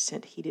made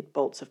sent heated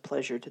bolts of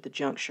pleasure to the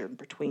juncture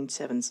between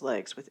Seven's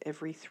legs with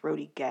every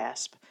throaty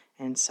gasp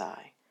and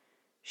sigh.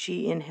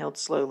 She inhaled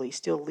slowly,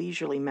 still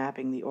leisurely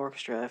mapping the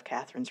orchestra of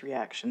Catherine's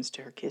reactions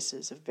to her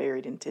kisses of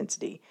varied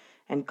intensity,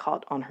 and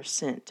caught on her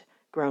scent,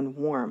 grown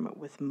warm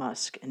with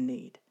musk and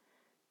need.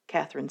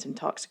 Catherine's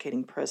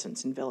intoxicating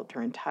presence enveloped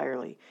her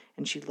entirely,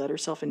 and she let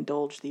herself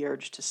indulge the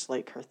urge to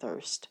slake her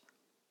thirst.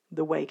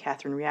 The way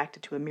Catherine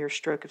reacted to a mere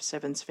stroke of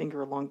Seven's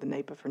finger along the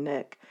nape of her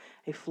neck,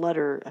 a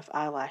flutter of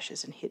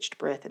eyelashes and hitched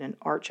breath, and an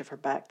arch of her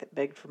back that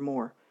begged for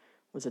more,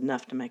 was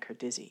enough to make her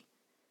dizzy.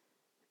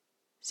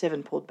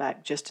 Seven pulled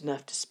back just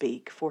enough to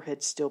speak,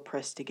 foreheads still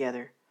pressed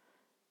together.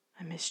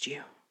 I missed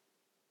you.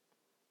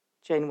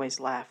 Janeway's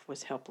laugh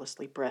was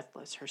helplessly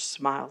breathless, her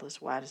smile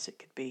as wide as it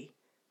could be.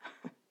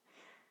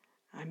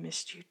 I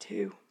missed you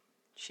too,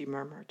 she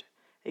murmured,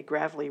 a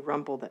gravelly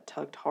rumble that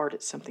tugged hard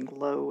at something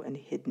low and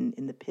hidden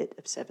in the pit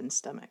of Seven's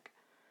stomach.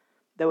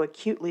 Though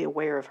acutely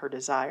aware of her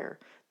desire,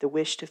 the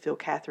wish to feel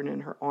Catherine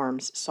in her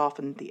arms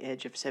softened the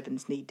edge of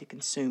Seven's need to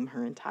consume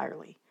her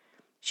entirely.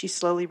 She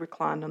slowly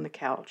reclined on the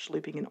couch,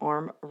 looping an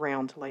arm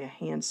around to lay a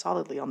hand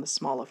solidly on the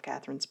small of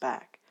Catherine's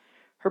back.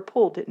 Her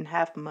pull didn't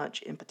have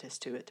much impetus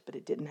to it, but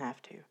it didn't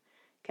have to.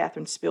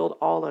 Catherine spilled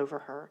all over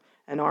her,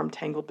 an arm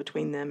tangled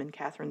between them and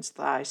Catherine's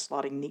thigh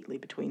slotting neatly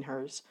between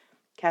hers.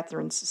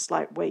 Catherine's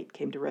slight weight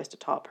came to rest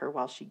atop her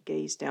while she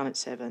gazed down at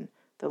Seven,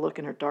 the look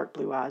in her dark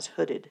blue eyes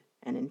hooded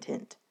and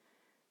intent.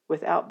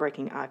 Without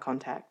breaking eye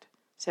contact,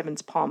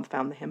 Seven's palm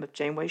found the hem of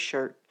Janeway's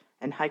shirt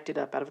and hiked it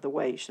up out of the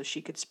way so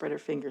she could spread her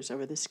fingers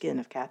over the skin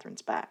of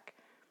Catherine's back.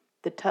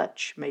 The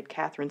touch made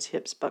Catherine's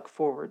hips buck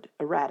forward,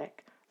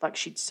 erratic, like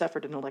she'd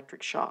suffered an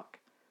electric shock.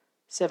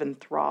 Seven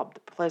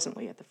throbbed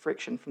pleasantly at the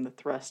friction from the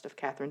thrust of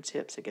Catherine's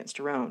hips against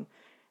her own,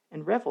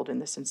 and reveled in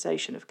the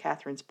sensation of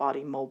Catherine's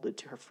body molded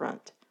to her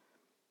front.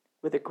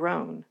 With a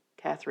groan,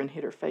 Catherine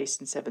hid her face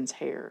in Seven's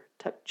hair,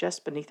 tucked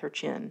just beneath her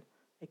chin,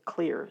 a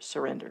clear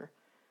surrender.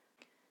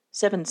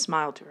 Seven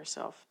smiled to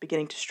herself,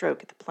 beginning to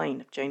stroke at the plane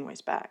of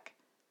Janeway's back.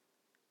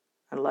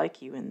 I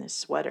like you in this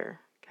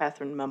sweater,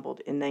 Catherine mumbled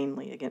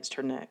inanely against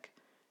her neck.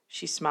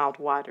 She smiled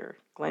wider,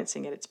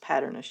 glancing at its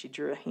pattern as she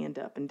drew a hand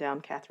up and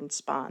down Catherine's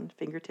spine,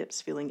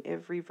 fingertips feeling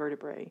every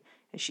vertebrae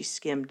as she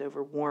skimmed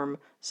over warm,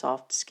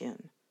 soft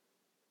skin.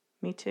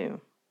 Me too.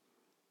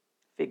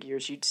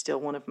 Figures you'd steal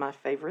one of my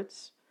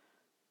favorites.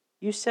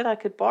 You said I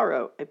could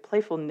borrow. A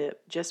playful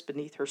nip just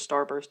beneath her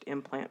starburst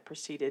implant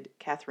preceded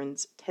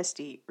Catherine's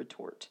testy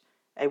retort.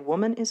 A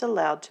woman is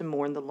allowed to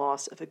mourn the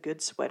loss of a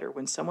good sweater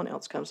when someone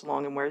else comes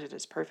along and wears it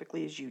as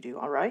perfectly as you do,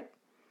 all right?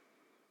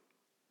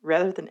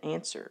 Rather than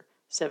answer,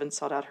 Seven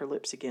sought out her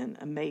lips again,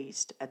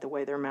 amazed at the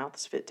way their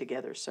mouths fit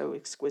together so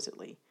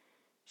exquisitely.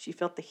 She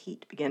felt the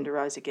heat begin to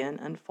rise again,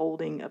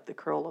 unfolding up the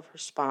curl of her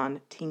spine,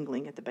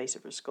 tingling at the base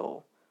of her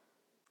skull.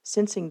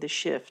 Sensing the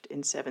shift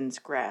in Seven's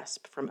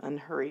grasp from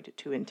unhurried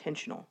to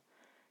intentional,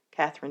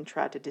 Catherine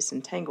tried to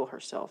disentangle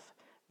herself,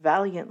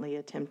 valiantly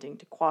attempting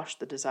to quash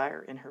the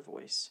desire in her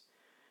voice.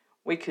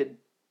 We could...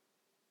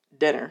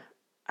 dinner.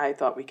 I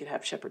thought we could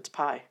have shepherd's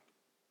pie.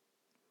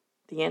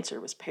 The answer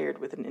was paired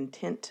with an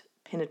intent,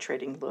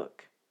 penetrating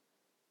look.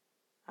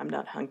 I'm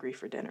not hungry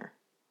for dinner.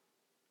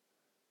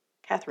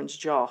 Catherine's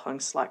jaw hung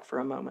slack for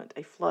a moment,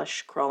 a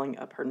flush crawling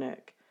up her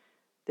neck.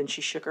 Then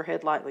she shook her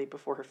head lightly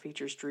before her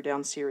features drew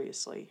down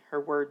seriously,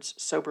 her words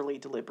soberly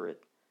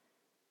deliberate.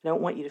 I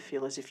don't want you to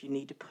feel as if you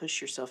need to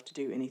push yourself to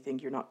do anything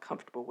you're not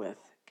comfortable with,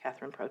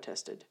 Catherine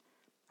protested.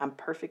 I'm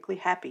perfectly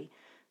happy.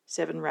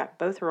 Seven wrapped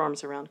both her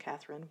arms around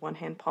Catherine, one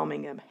hand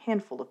palming a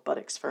handful of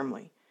buttocks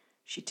firmly.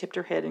 She tipped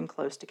her head in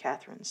close to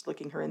Catherine's,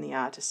 looking her in the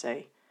eye to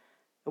say,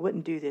 I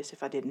wouldn't do this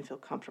if I didn't feel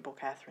comfortable,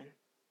 Catherine.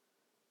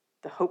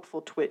 The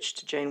hopeful twitch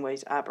to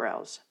Janeway's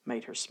eyebrows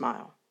made her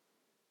smile.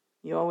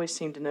 You always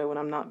seem to know when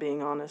I'm not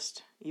being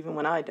honest, even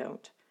when I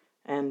don't.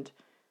 And,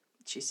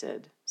 she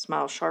said,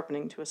 smile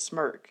sharpening to a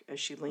smirk as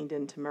she leaned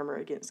in to murmur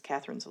against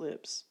Catherine's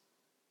lips,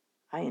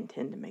 I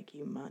intend to make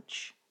you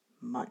much,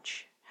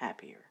 much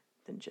happier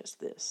than just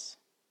this.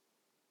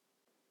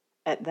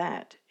 At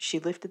that, she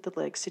lifted the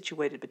leg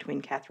situated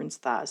between Catherine's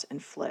thighs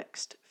and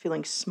flexed,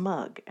 feeling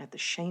smug at the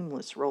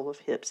shameless roll of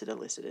hips it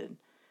elicited.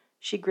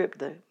 She gripped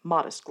the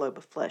modest globe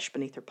of flesh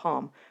beneath her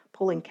palm,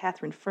 pulling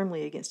Catherine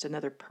firmly against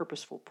another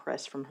purposeful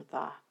press from her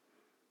thigh.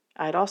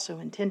 I had also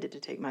intended to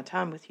take my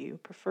time with you,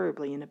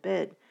 preferably in a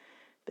bed.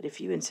 But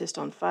if you insist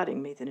on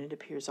fighting me, then it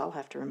appears I'll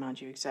have to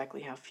remind you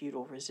exactly how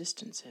futile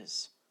resistance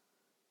is.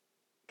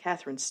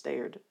 Catherine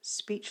stared,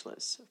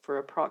 speechless, for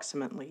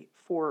approximately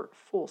 4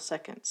 full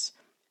seconds,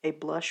 a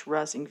blush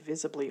rising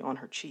visibly on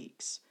her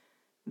cheeks.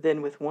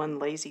 Then, with one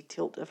lazy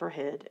tilt of her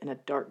head and a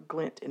dark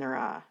glint in her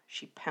eye,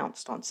 she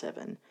pounced on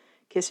Seven,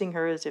 kissing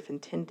her as if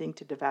intending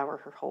to devour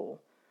her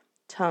whole.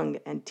 Tongue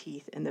and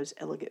teeth and those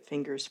elegant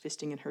fingers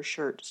fisting in her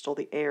shirt stole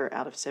the air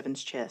out of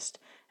Seven's chest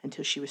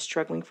until she was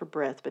struggling for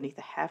breath beneath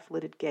a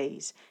half-lidded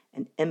gaze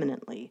and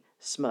eminently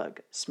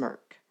smug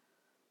smirk.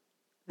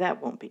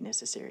 "That won't be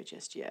necessary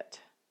just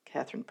yet,"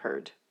 Catherine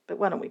purred. "But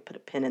why don't we put a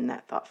pin in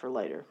that thought for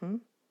later,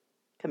 Come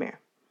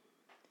here."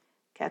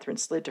 Catherine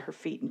slid to her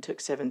feet and took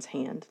Seven's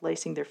hand,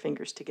 lacing their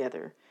fingers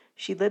together.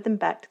 She led them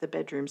back to the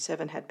bedroom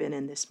Seven had been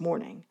in this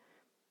morning.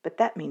 "But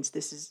that means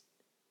this is...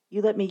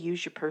 You let me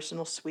use your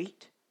personal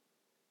suite?"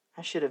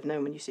 "I should have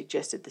known when you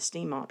suggested the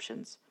steam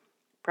options.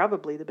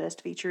 Probably the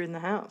best feature in the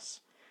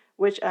house,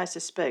 which I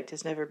suspect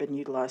has never been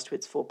utilized to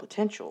its full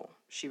potential,"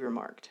 she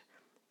remarked,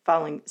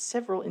 filing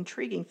several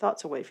intriguing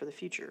thoughts away for the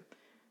future.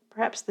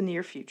 Perhaps the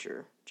near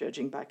future,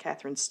 judging by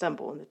Catherine's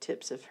stumble and the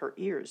tips of her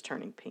ears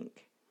turning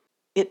pink.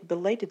 It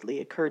belatedly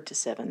occurred to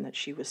Seven that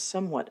she was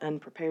somewhat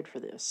unprepared for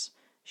this.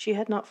 She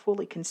had not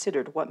fully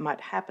considered what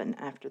might happen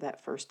after that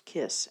first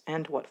kiss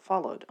and what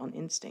followed on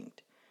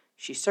instinct.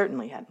 She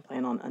certainly hadn't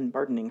planned on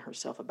unburdening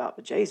herself about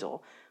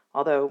Bjayzl,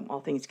 although,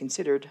 all things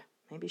considered,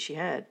 maybe she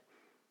had.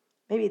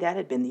 Maybe that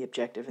had been the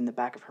objective in the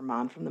back of her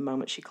mind from the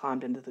moment she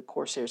climbed into the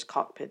Corsair's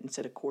cockpit and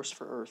set a course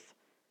for Earth.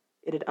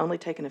 It had only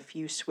taken a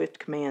few swift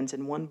commands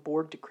and one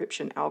Borg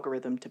decryption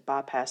algorithm to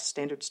bypass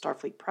standard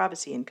Starfleet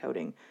privacy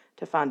encoding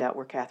to find out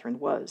where Catherine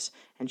was,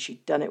 and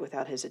she'd done it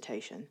without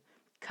hesitation.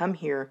 Come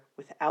here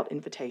without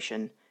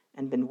invitation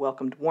and been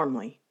welcomed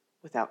warmly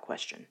without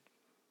question.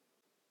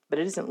 But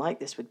it isn't like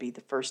this would be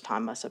the first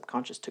time my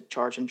subconscious took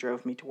charge and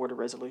drove me toward a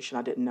resolution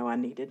I didn't know I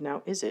needed,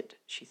 now is it?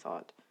 She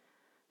thought.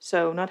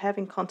 So, not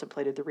having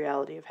contemplated the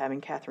reality of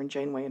having Catherine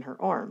Janeway in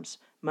her arms,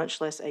 much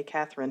less a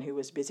Catherine who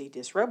was busy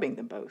disrobing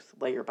them both,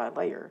 layer by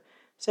layer,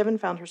 Seven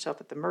found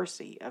herself at the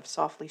mercy of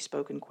softly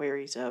spoken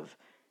queries of,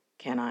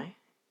 "Can I?"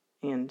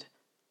 and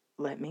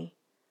 "Let me?"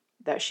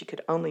 that she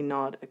could only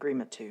nod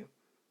agreement to.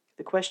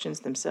 The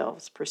questions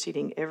themselves,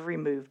 preceding every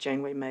move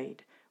Janeway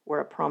made,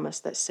 were a promise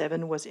that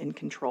Seven was in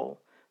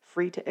control,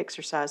 free to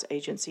exercise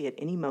agency at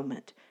any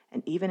moment,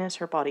 and even as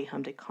her body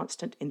hummed a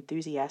constant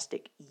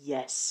enthusiastic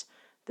yes,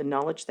 the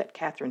knowledge that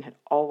Catherine had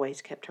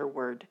always kept her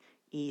word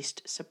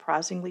eased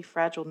surprisingly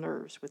fragile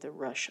nerves with a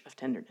rush of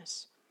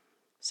tenderness.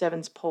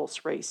 Seven's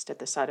pulse raced at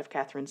the sight of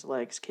Catherine's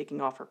legs kicking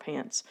off her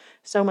pants,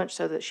 so much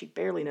so that she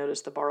barely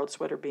noticed the borrowed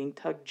sweater being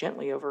tugged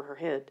gently over her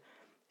head.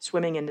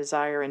 Swimming in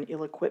desire and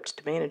ill-equipped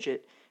to manage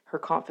it, her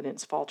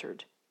confidence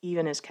faltered,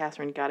 even as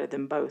Catherine guided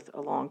them both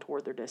along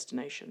toward their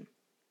destination.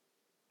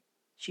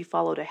 She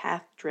followed a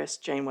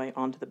half-dressed Janeway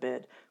onto the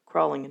bed,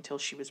 crawling until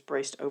she was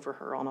braced over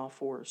her on all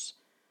fours.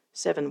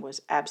 Seven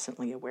was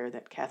absently aware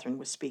that Catherine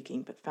was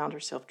speaking, but found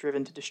herself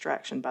driven to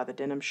distraction by the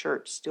denim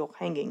shirt still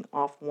hanging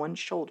off one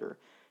shoulder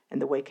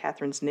and the way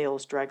Catherine's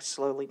nails dragged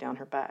slowly down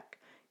her back,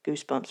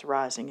 goosebumps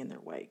rising in their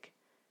wake.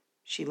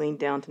 She leaned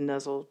down to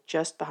nuzzle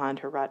just behind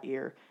her right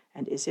ear,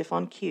 and as if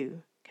on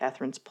cue,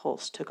 Catherine's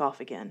pulse took off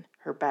again,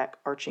 her back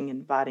arching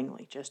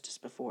invitingly just as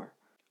before.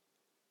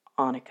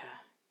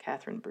 "Annika,"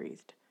 Catherine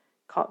breathed,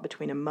 caught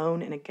between a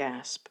moan and a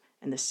gasp,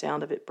 and the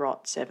sound of it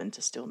brought Seven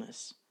to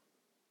stillness.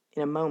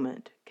 In a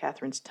moment,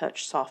 Catherine's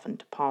touch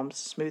softened, palms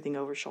smoothing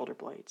over shoulder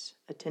blades,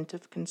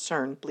 attentive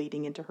concern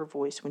bleeding into her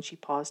voice when she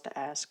paused to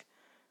ask,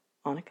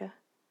 "Annika?"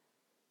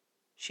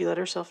 She let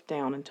herself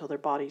down until their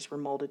bodies were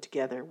molded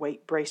together,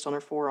 weight braced on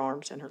her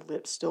forearms and her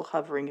lips still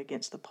hovering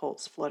against the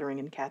pulse fluttering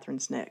in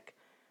Catherine's neck,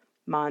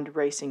 mind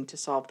racing to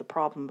solve the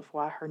problem of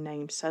why her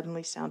name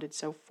suddenly sounded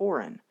so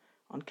foreign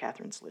on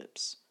Catherine's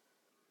lips.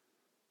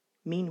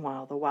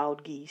 Meanwhile, the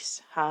wild geese,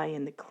 high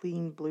in the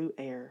clean blue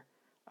air,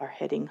 are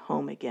heading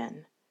home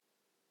again.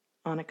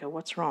 "Annika,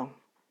 what's wrong?"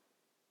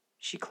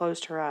 She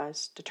closed her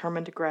eyes,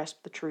 determined to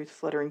grasp the truth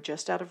fluttering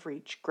just out of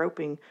reach,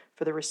 groping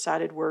for the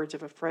recited words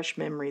of a fresh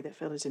memory that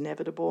felt as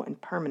inevitable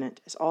and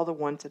permanent as all the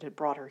ones that had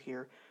brought her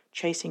here,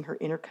 chasing her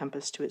inner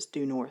compass to its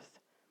due north.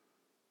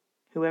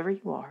 "Whoever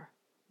you are,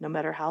 no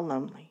matter how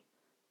lonely,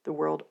 the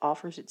world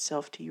offers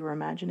itself to your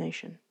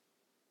imagination."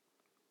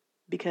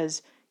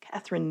 Because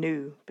Catherine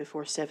knew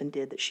before Seven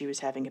did that she was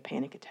having a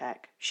panic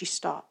attack, she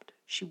stopped.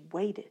 She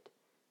waited.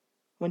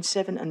 When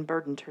Seven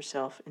unburdened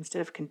herself, instead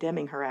of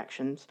condemning her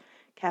actions,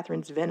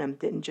 Catherine's venom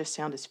didn't just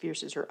sound as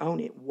fierce as her own,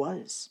 it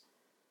was.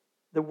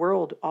 The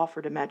world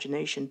offered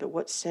imagination, but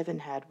what Seven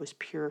had was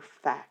pure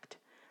fact,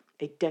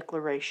 a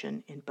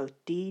declaration in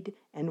both deed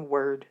and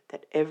word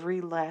that every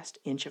last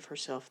inch of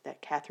herself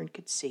that Catherine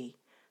could see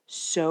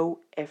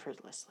so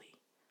effortlessly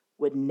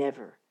would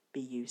never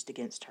be used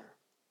against her.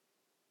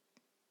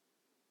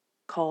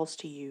 Calls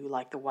to you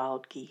like the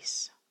wild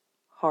geese,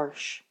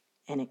 harsh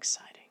and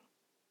exciting.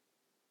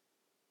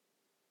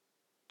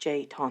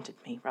 "Jay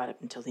taunted me right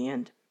up until the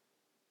end,"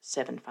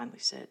 Seven finally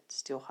said,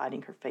 still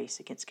hiding her face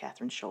against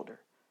Catherine's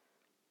shoulder.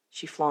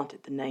 She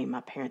flaunted the name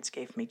my parents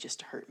gave me just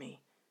to hurt me.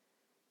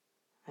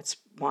 That's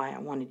why I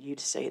wanted you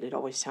to say it. It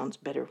always sounds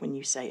better when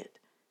you say it.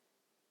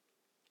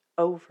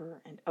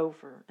 Over and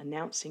over,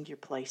 announcing your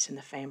place in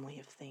the family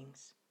of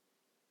things.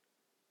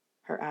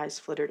 Her eyes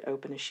flittered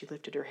open as she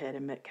lifted her head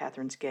and met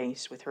Catherine's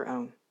gaze with her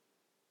own.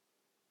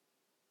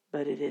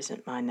 But it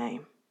isn't my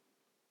name.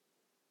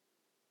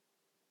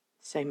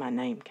 Say my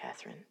name,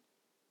 Catherine.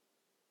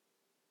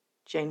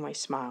 Janeway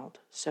smiled,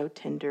 so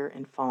tender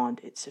and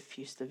fond it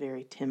suffused the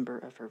very timbre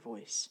of her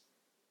voice.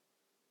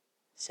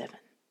 7.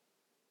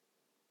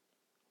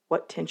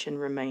 What tension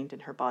remained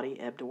in her body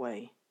ebbed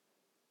away.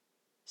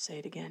 Say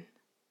it again.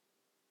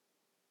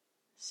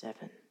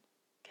 7,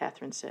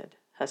 Catherine said,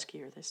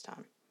 huskier this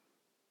time.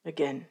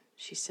 Again,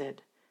 she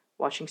said,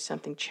 watching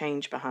something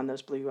change behind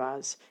those blue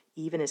eyes,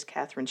 even as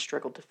Catherine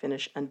struggled to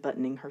finish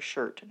unbuttoning her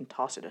shirt and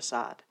toss it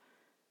aside.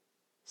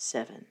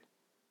 7.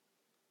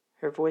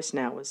 Her voice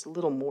now was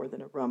little more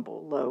than a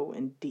rumble, low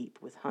and deep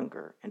with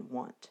hunger and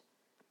want.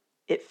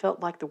 It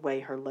felt like the way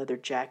her leather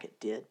jacket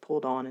did,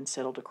 pulled on and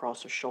settled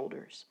across her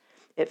shoulders.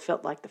 It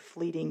felt like the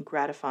fleeting,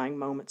 gratifying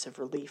moments of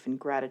relief and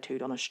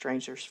gratitude on a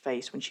stranger's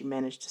face when she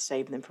managed to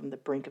save them from the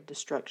brink of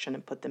destruction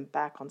and put them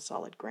back on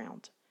solid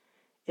ground.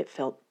 It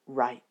felt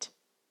right.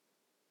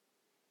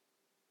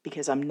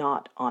 Because I'm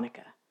not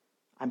Annika.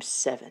 I'm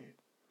 7.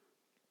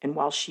 And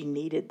while she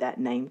needed that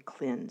name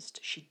cleansed,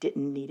 she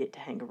didn't need it to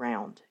hang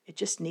around. It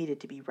just needed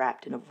to be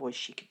wrapped in a voice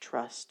she could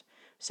trust.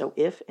 So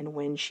if and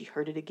when she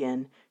heard it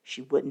again,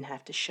 she wouldn't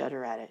have to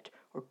shudder at it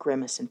or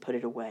grimace and put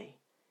it away.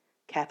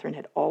 Catherine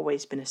had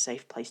always been a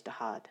safe place to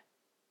hide.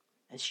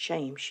 A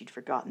shame she'd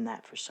forgotten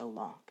that for so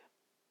long.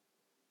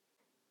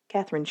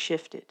 Catherine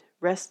shifted,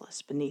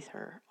 restless beneath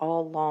her,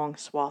 all long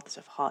swaths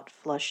of hot,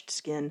 flushed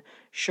skin,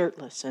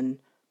 shirtless and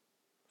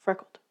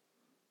freckled.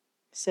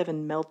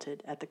 7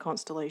 melted at the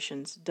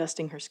constellations,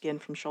 dusting her skin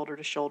from shoulder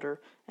to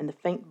shoulder, and the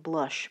faint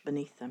blush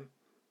beneath them.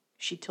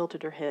 She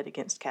tilted her head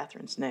against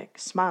Catherine's neck,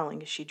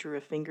 smiling as she drew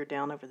a finger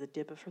down over the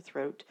dip of her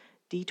throat,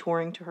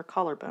 detouring to her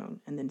collarbone,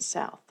 and then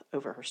south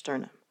over her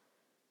sternum.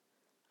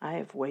 I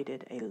have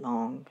waited a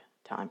long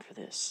time for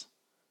this.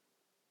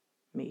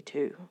 Me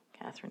too,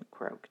 Catherine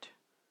croaked.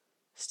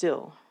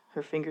 Still,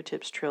 her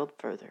fingertips trailed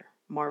further,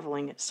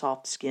 marveling at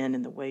soft skin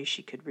and the way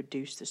she could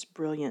reduce this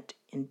brilliant,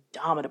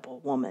 indomitable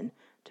woman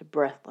to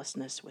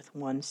breathlessness with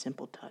one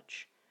simple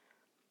touch.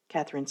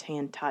 Catherine's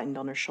hand tightened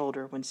on her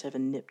shoulder when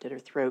 7 nipped at her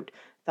throat,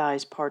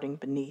 thighs parting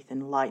beneath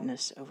and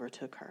lightness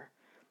overtook her.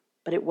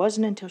 But it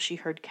wasn't until she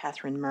heard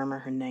Catherine murmur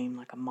her name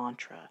like a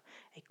mantra,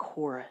 a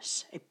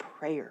chorus, a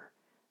prayer,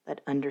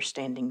 that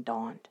understanding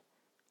dawned.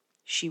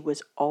 She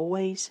was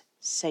always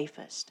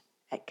safest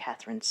at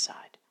Catherine's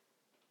side.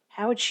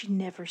 How had she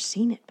never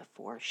seen it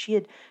before? She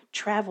had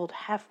traveled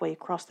halfway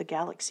across the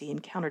galaxy,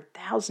 encountered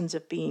thousands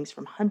of beings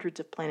from hundreds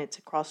of planets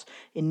across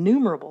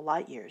innumerable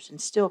light years,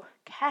 and still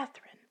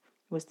Catherine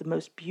was the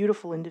most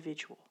beautiful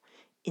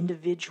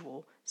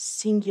individual,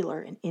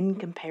 singular and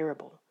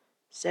incomparable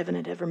 7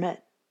 had ever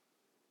met.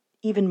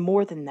 Even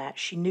more than that,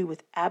 she knew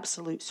with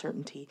absolute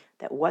certainty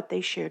that what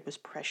they shared was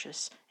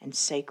precious and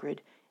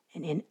sacred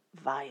and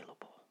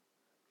inviolable.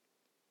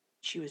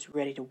 She was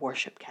ready to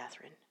worship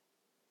Catherine.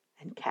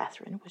 And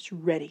Catherine was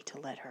ready to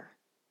let her.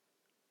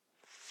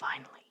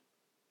 Finally.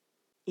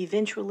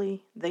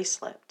 Eventually, they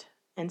slept,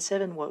 and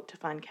 7 woke to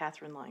find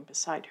Catherine lying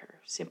beside her,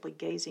 simply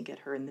gazing at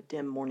her in the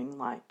dim morning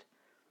light.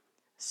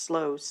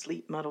 Slow,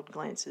 sleep-muddled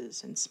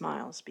glances and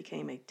smiles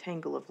became a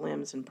tangle of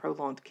limbs and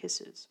prolonged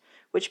kisses,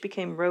 which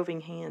became roving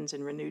hands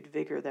and renewed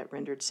vigor that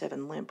rendered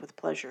 7 limp with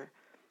pleasure.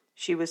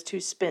 She was too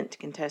spent to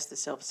contest the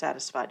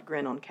self-satisfied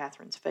grin on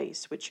Catherine's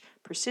face, which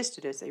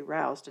persisted as they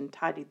roused and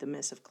tidied the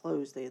mess of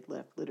clothes they had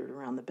left littered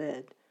around the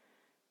bed.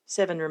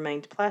 7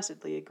 remained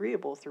placidly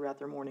agreeable throughout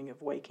their morning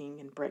of waking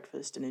and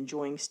breakfast and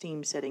enjoying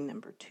steam-setting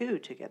number 2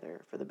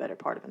 together for the better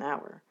part of an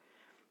hour.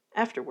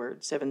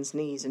 Afterward, 7's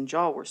knees and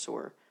jaw were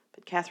sore,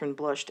 but Catherine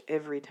blushed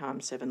every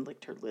time 7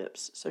 licked her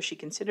lips, so she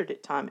considered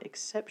it time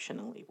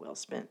exceptionally well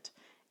spent,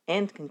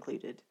 and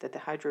concluded that the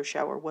hydro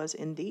shower was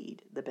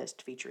indeed the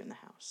best feature in the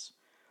house.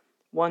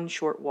 One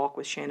short walk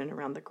with Shannon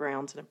around the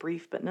grounds and a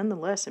brief but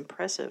nonetheless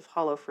impressive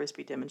hollow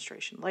frisbee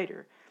demonstration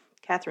later,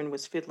 Catherine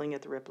was fiddling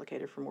at the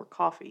replicator for more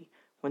coffee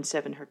when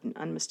 7 heard an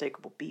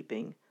unmistakable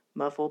beeping,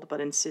 muffled but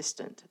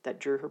insistent, that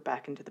drew her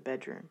back into the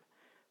bedroom.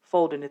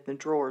 Folded in the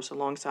drawers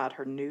alongside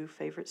her new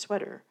favorite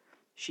sweater,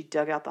 she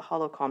dug out the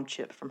holocom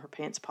chip from her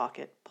pants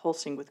pocket,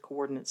 pulsing with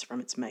coordinates from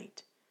its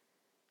mate.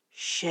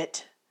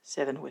 "Shit,"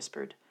 7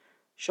 whispered,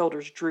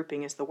 shoulders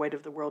drooping as the weight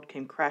of the world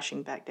came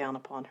crashing back down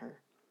upon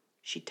her.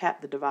 She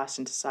tapped the device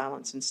into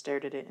silence and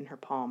stared at it in her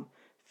palm,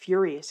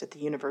 furious at the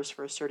universe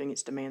for asserting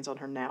its demands on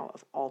her now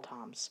of all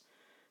times.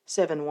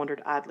 7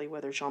 wondered idly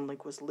whether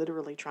Jean-Luc was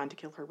literally trying to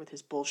kill her with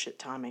his bullshit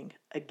timing.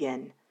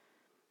 Again.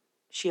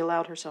 She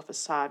allowed herself a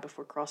sigh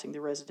before crossing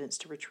the residence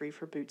to retrieve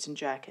her boots and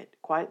jacket,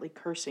 quietly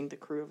cursing the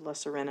crew of La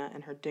Serena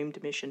and her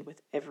doomed mission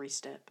with every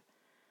step.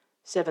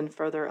 7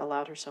 further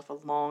allowed herself a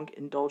long,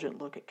 indulgent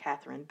look at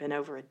Catherine, bent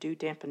over a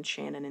dew-dampened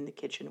Shannon in the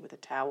kitchen with a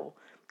towel,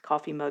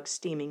 coffee mug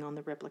steaming on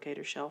the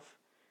replicator shelf.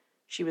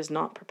 She was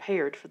not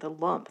prepared for the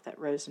lump that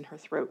rose in her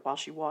throat while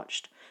she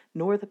watched,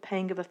 nor the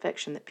pang of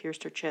affection that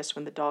pierced her chest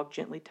when the dog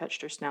gently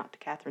touched her snout to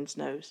Catherine's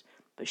nose,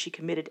 but she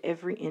committed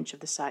every inch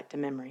of the sight to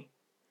memory.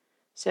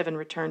 Seven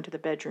returned to the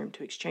bedroom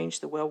to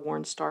exchange the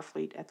well-worn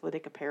Starfleet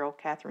athletic apparel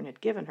Catherine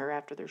had given her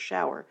after their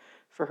shower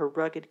for her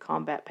rugged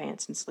combat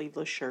pants and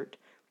sleeveless shirt,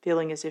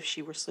 feeling as if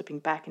she were slipping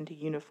back into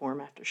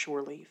uniform after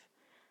shore leave.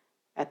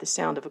 At the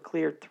sound of a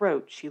cleared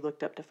throat, she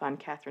looked up to find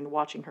Catherine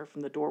watching her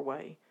from the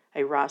doorway,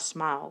 a wry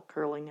smile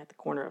curling at the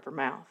corner of her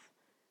mouth.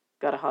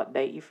 "Got a hot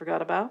date you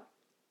forgot about?"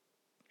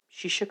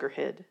 She shook her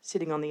head,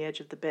 sitting on the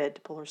edge of the bed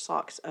to pull her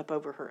socks up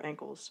over her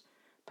ankles.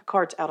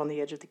 Picard's out on the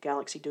edge of the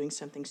galaxy doing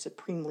something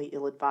supremely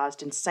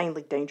ill-advised,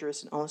 insanely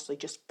dangerous, and honestly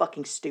just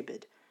fucking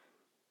stupid.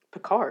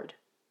 Picard?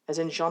 As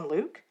in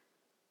Jean-Luc?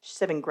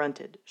 Seven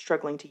grunted,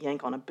 struggling to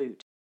yank on a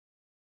boot.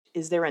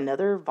 Is there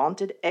another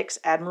vaunted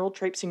ex-admiral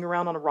traipsing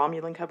around on a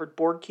Romulan-covered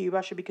Borg cube I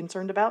should be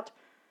concerned about?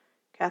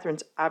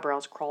 Catherine's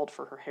eyebrows crawled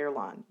for her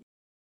hairline.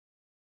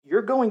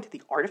 You're going to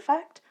the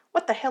artifact?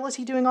 What the hell is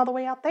he doing all the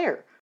way out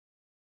there?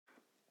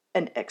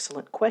 An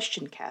excellent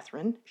question,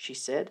 Catherine, she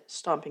said,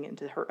 stomping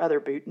into her other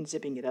boot and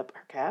zipping it up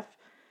her calf.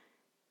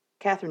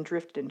 Catherine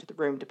drifted into the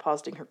room,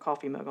 depositing her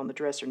coffee mug on the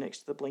dresser next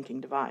to the blinking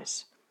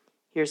device.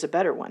 Here's a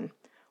better one.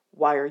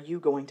 Why are you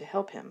going to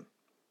help him?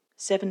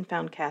 Seven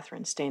found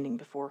Catherine standing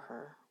before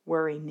her,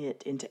 worry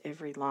knit into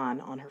every line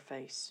on her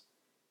face.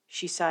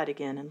 She sighed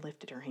again and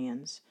lifted her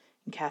hands,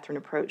 and Catherine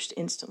approached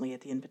instantly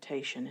at the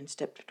invitation and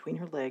stepped between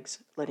her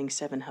legs, letting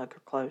Seven hug her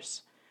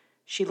close.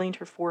 She leaned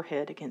her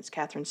forehead against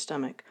Catherine's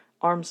stomach,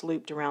 arms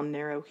looped around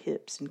narrow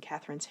hips and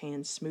Catherine's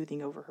hands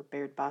smoothing over her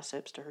bared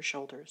biceps to her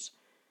shoulders.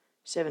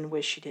 Seven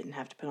wished she didn't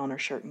have to put on her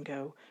shirt and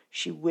go.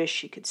 She wished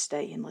she could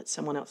stay and let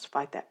someone else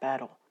fight that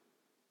battle.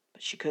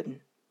 But she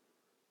couldn't.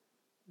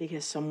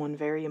 Because someone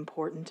very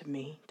important to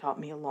me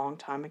taught me a long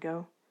time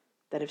ago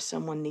that if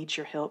someone needs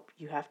your help,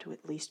 you have to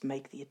at least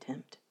make the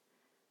attempt.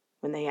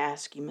 When they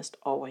ask, you must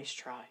always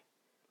try.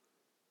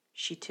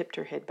 She tipped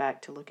her head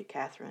back to look at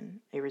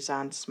Catherine, a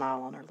resigned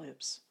smile on her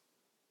lips.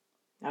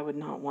 I would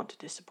not want to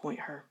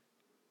disappoint her.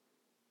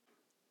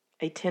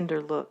 A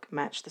tender look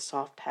matched the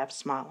soft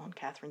half-smile on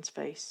Catherine's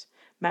face,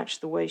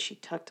 matched the way she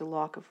tucked a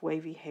lock of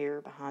wavy hair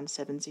behind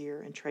Seven's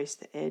ear and traced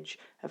the edge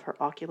of her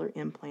ocular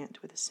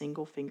implant with a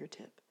single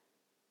fingertip.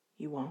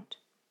 You won't.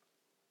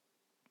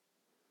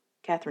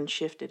 Catherine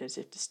shifted as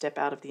if to step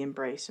out of the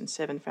embrace, and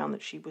Seven found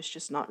that she was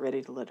just not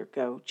ready to let her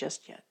go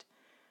just yet.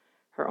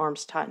 Her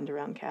arms tightened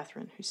around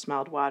Catherine, who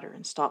smiled wider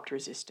and stopped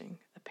resisting,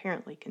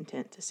 apparently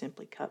content to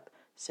simply cup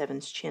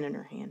Seven's chin in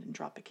her hand and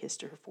drop a kiss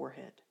to her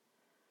forehead.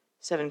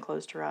 Seven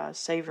closed her eyes,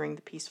 savoring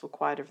the peaceful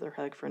quiet of their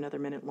hug for another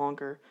minute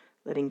longer,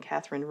 letting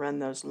Catherine run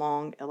those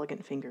long,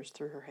 elegant fingers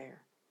through her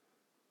hair.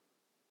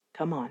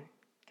 Come on,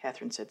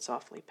 Catherine said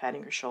softly,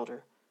 patting her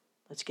shoulder.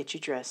 Let's get you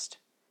dressed.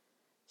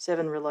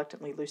 Seven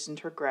reluctantly loosened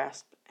her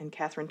grasp, and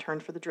Catherine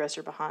turned for the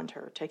dresser behind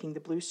her, taking the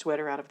blue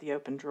sweater out of the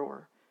open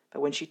drawer.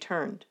 But when she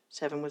turned,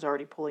 Seven was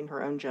already pulling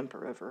her own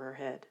jumper over her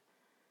head.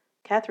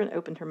 Catherine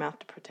opened her mouth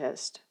to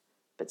protest,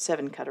 but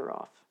Seven cut her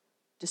off.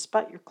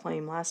 Despite your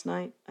claim last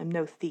night, I'm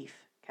no thief,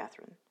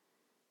 Catherine.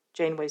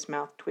 Janeway's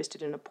mouth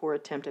twisted in a poor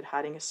attempt at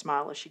hiding a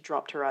smile as she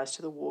dropped her eyes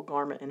to the wool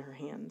garment in her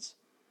hands.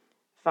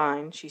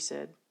 Fine, she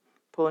said,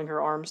 pulling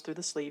her arms through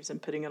the sleeves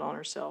and putting it on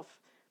herself,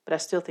 but I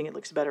still think it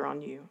looks better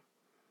on you.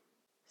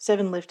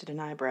 Seven lifted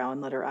an eyebrow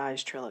and let her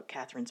eyes trail up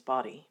Catherine's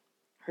body.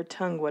 Her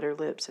tongue wet her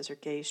lips as her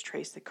gaze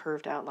traced the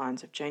curved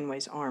outlines of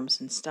Janeway's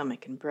arms and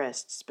stomach and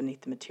breasts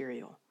beneath the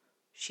material.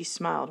 She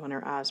smiled when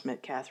her eyes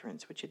met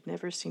Catherine's, which had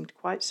never seemed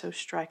quite so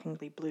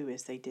strikingly blue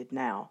as they did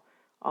now,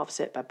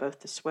 offset by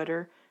both the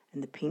sweater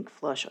and the pink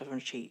flush of her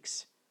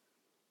cheeks.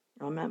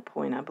 On that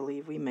point, I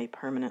believe we may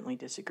permanently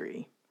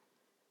disagree.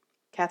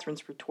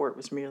 Catherine's retort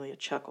was merely a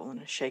chuckle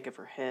and a shake of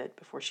her head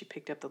before she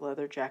picked up the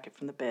leather jacket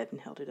from the bed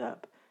and held it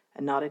up,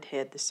 a nodded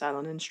head the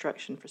silent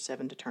instruction for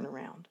Seven to turn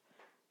around.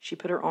 She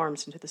put her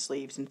arms into the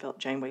sleeves and felt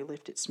Janeway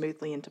lift it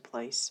smoothly into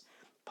place,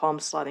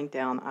 palms sliding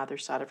down either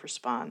side of her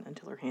spine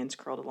until her hands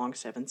curled along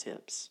Seven's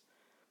hips.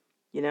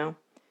 You know,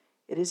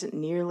 it isn't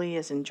nearly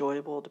as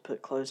enjoyable to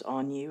put clothes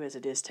on you as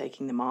it is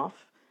taking them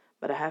off,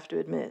 but I have to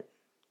admit,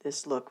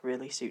 this look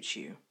really suits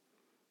you.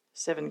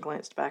 Seven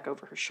glanced back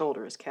over her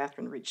shoulder as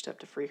Catherine reached up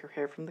to free her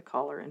hair from the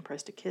collar and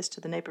pressed a kiss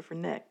to the nape of her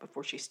neck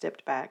before she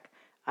stepped back,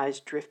 eyes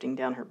drifting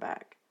down her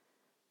back.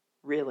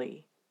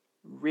 Really,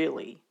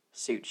 really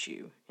suits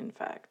you, in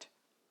fact.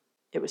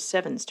 It was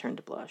Seven's turn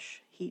to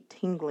blush, heat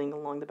tingling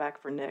along the back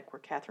of her neck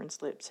where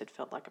Catherine's lips had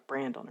felt like a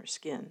brand on her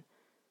skin.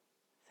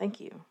 Thank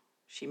you,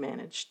 she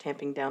managed,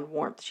 tamping down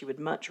warmth she would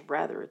much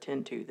rather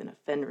attend to than a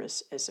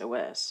Fenris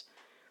SOS.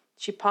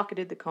 She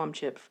pocketed the calm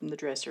chip from the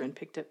dresser and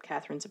picked up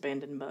Catherine's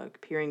abandoned mug,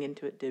 peering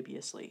into it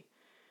dubiously.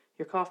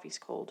 Your coffee's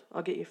cold.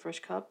 I'll get you a fresh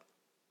cup.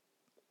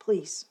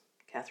 Please,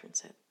 Catherine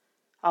said.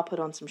 I'll put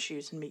on some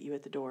shoes and meet you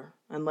at the door,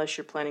 unless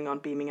you're planning on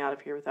beaming out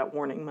of here without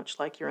warning, much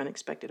like your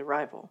unexpected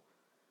arrival.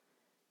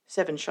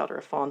 Seven shot her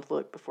a fond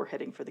look before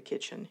heading for the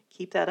kitchen.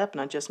 Keep that up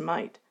and I just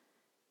might.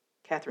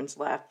 Catherine's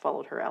laugh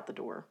followed her out the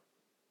door.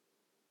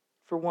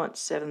 For once,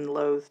 Seven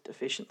loathed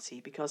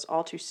efficiency, because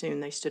all too soon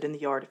they stood in the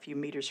yard a few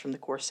meters from the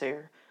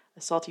Corsair,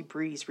 a salty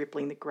breeze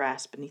rippling the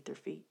grass beneath their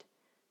feet.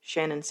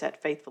 Shannon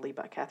sat faithfully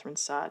by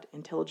Catherine's side,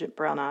 intelligent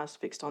brown eyes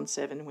fixed on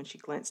Seven when she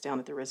glanced down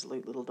at the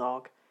resolute little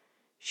dog.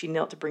 She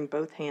knelt to bring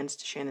both hands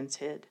to Shannon's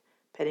head,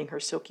 petting her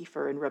silky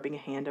fur and rubbing a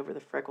hand over the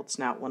freckled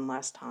snout one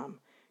last time,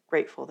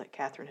 grateful that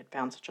Catherine had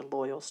found such a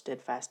loyal,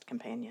 steadfast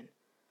companion.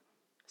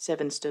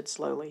 Seven stood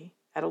slowly,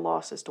 at a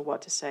loss as to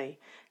what to say,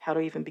 how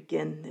to even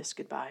begin this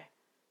goodbye.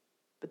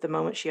 But the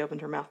moment she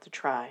opened her mouth to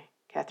try,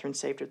 Catherine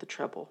saved her the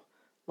trouble,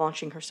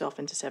 launching herself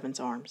into Seven's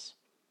arms.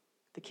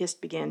 The kiss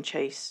began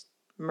chaste,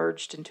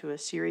 merged into a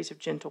series of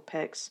gentle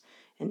pecks,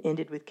 and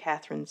ended with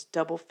Catherine's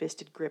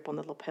double-fisted grip on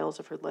the lapels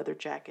of her leather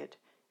jacket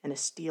and a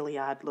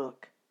steely-eyed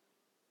look.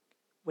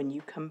 When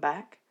you come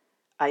back,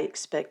 I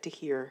expect to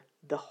hear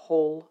the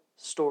whole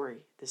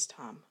story this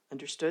time.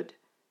 Understood?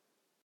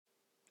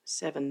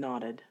 Seven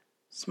nodded,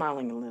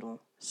 smiling a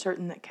little,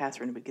 certain that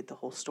Catherine would get the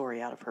whole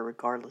story out of her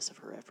regardless of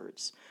her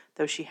efforts,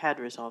 though she had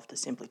resolved to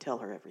simply tell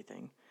her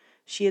everything.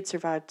 She had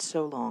survived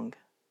so long,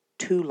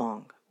 too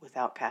long,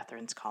 without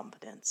Catherine's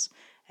confidence,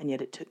 and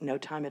yet it took no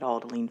time at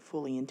all to lean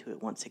fully into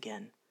it once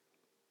again.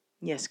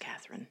 Yes,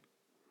 Catherine.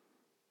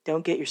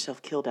 Don't get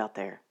yourself killed out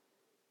there.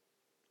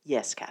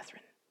 Yes,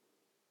 Catherine.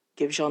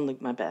 Give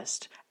Jean-Luc my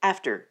best.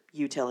 After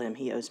you tell him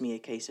he owes me a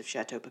case of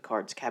Chateau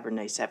Picard's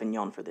Cabernet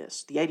Sauvignon for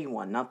this. The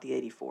 81, not the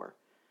 84.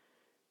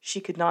 She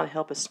could not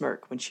help a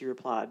smirk when she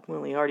replied,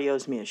 well, he already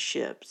owes me a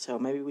ship, so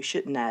maybe we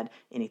shouldn't add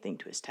anything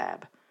to his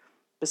tab.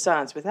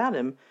 Besides, without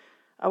him,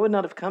 I would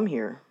not have come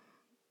here.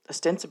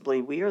 Ostensibly,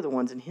 we are the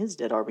ones in his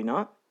debt, are we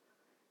not?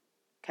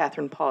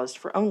 Catherine paused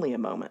for only a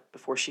moment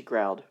before she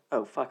growled,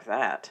 oh, fuck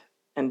that,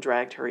 and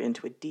dragged her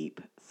into a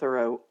deep,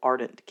 thorough,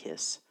 ardent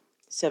kiss.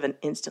 Seven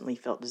instantly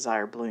felt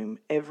desire bloom.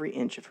 Every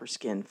inch of her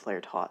skin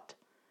flared hot.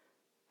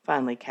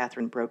 Finally,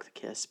 Catherine broke the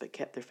kiss, but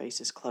kept their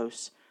faces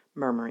close,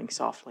 murmuring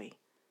softly,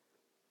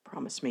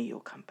 promise me you'll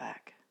come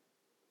back.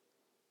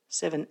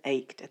 Seven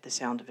ached at the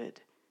sound of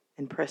it,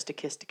 and pressed a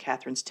kiss to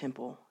Catherine's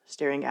temple,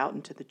 staring out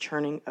into the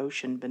churning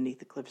ocean beneath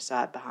the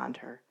cliffside behind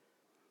her.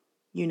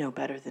 You know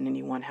better than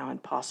anyone how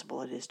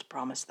impossible it is to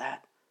promise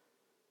that.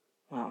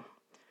 Well,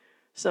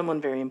 someone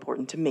very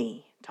important to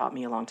me taught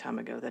me a long time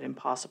ago that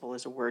impossible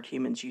is a word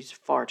humans use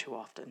far too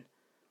often.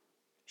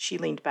 She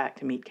leaned back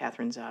to meet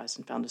Catherine's eyes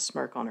and found a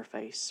smirk on her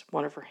face,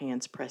 one of her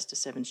hands pressed to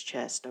Seven's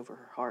chest over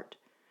her heart.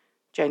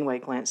 Janeway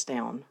glanced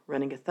down,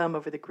 running a thumb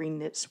over the green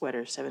knit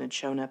sweater Seven had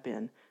shown up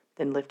in,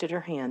 then lifted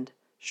her hand,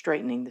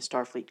 straightening the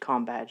Starfleet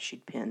comm badge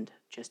she'd pinned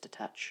just a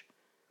touch.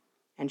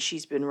 And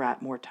she's been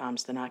right more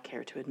times than I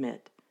care to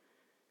admit.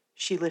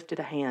 She lifted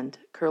a hand,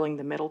 curling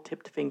the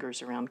metal-tipped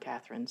fingers around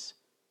Catherine's.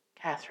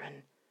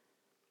 Catherine.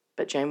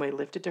 But Janeway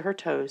lifted to her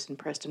toes and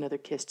pressed another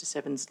kiss to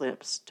Seven's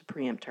lips to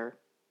preempt her.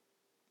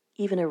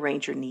 Even a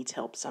ranger needs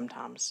help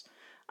sometimes.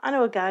 I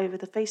know a guy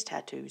with a face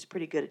tattoo who's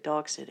pretty good at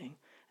dog-sitting,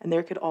 and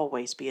there could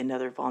always be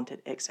another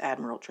vaunted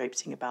ex-admiral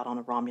traipsing about on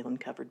a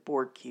Romulan-covered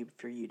Borg cube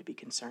for you to be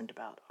concerned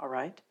about, all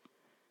right?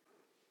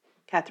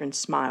 Catherine's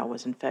smile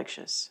was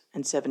infectious,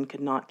 and Seven could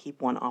not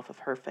keep one off of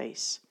her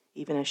face,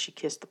 even as she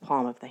kissed the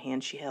palm of the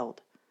hand she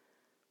held.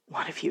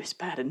 One of you is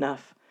bad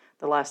enough.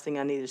 The last thing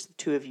I need is the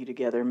two of you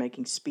together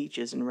making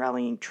speeches and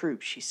rallying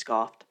troops, she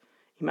scoffed.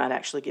 You might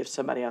actually give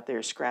somebody out there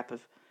a scrap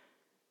of...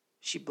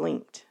 She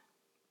blinked,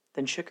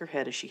 then shook her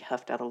head as she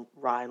huffed out a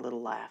wry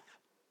little laugh.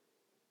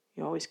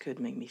 You always could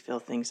make me feel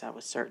things I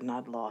was certain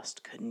I'd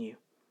lost, couldn't you?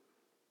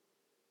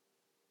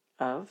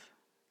 Of?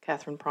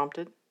 Catherine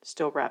prompted,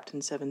 still wrapped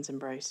in Seven's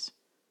embrace.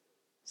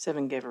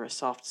 Seven gave her a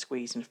soft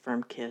squeeze and a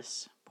firm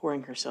kiss,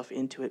 pouring herself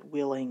into it,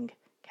 willing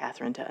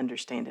Catherine to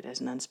understand it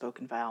as an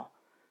unspoken vow.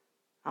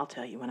 I'll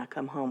tell you when I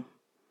come home.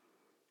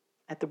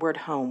 At the word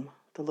home,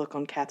 the look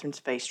on Catherine's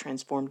face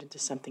transformed into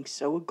something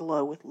so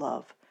aglow with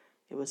love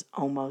it was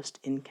almost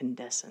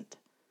incandescent.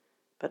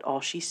 But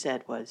all she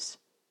said was,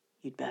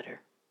 you'd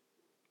better.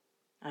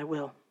 I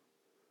will.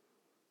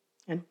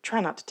 And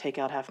try not to take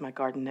out half my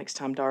garden next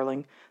time,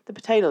 darling. The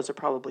potatoes are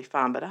probably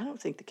fine, but I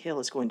don't think the kale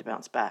is going to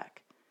bounce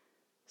back.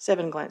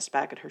 Seven glanced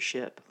back at her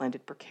ship,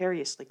 landed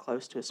precariously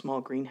close to a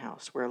small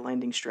greenhouse where a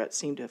landing strut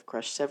seemed to have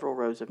crushed several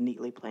rows of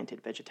neatly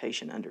planted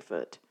vegetation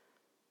underfoot.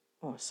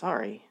 Oh,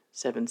 sorry,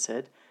 Seven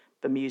said,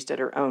 bemused at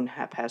her own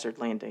haphazard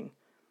landing.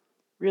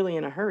 Really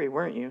in a hurry,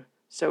 weren't you?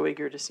 So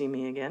eager to see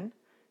me again?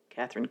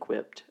 Catherine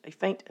quipped, a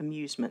faint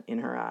amusement in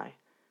her eye.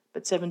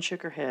 But Seven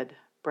shook her head,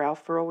 brow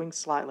furrowing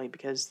slightly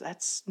because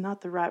that's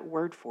not the right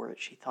word for it,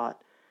 she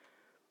thought.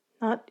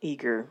 Not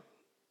eager.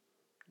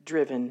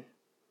 Driven.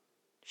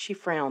 She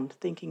frowned,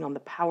 thinking on the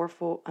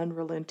powerful,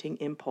 unrelenting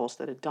impulse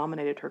that had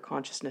dominated her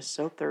consciousness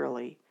so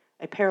thoroughly,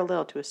 a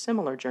parallel to a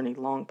similar journey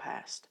long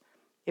past.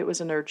 It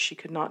was an urge she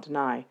could not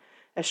deny,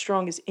 as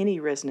strong as any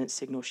resonant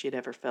signal she had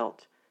ever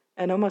felt,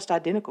 an almost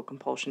identical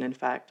compulsion, in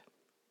fact.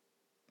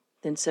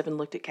 Then Seven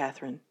looked at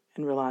Catherine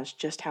and realized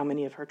just how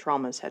many of her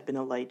traumas had been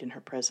allayed in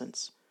her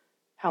presence,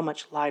 how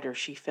much lighter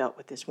she felt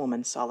with this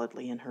woman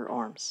solidly in her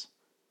arms.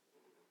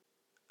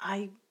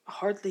 I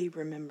hardly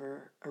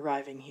remember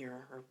arriving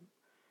here or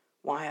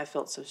why I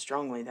felt so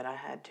strongly that I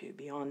had to,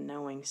 beyond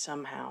knowing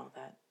somehow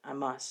that I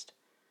must.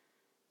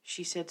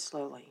 She said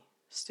slowly,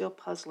 still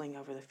puzzling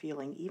over the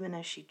feeling even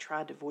as she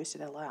tried to voice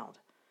it aloud.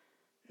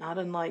 Not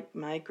unlike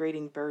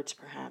migrating birds,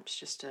 perhaps,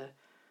 just a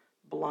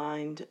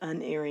blind,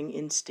 unerring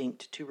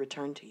instinct to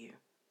return to you,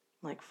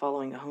 like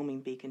following a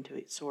homing beacon to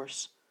its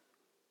source.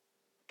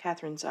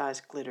 Catherine's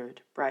eyes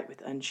glittered, bright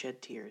with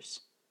unshed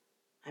tears.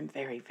 I'm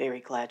very, very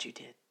glad you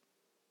did.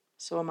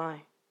 So am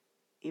I,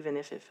 even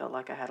if it felt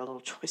like I had a little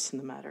choice in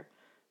the matter,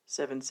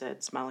 Seven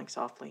said, smiling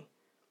softly.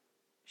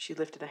 She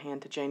lifted a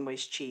hand to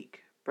Janeway's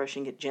cheek,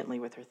 brushing it gently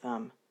with her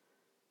thumb.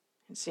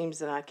 It seems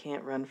that I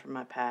can't run from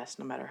my past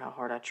no matter how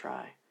hard I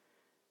try,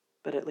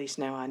 but at least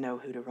now I know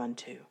who to run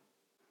to.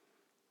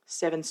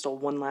 Seven stole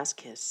one last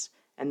kiss,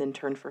 and then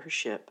turned for her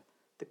ship,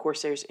 the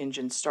Corsair's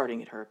engine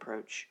starting at her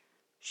approach.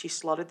 She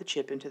slotted the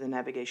chip into the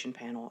navigation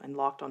panel and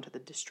locked onto the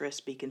distress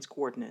beacon's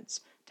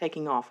coordinates,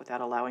 taking off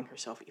without allowing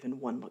herself even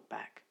one look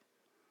back.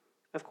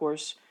 Of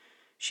course,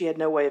 she had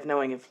no way of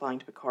knowing if flying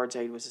to Picard's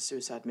aid was a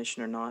suicide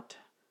mission or not.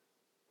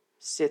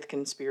 Sith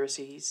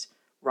conspiracies,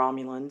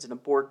 Romulans, and a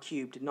Borg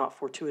cube did not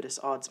fortuitous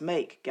odds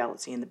make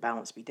Galaxy and the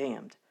Balance be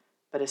damned.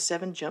 But as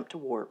Seven jumped to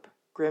warp,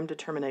 grim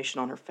determination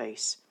on her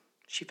face,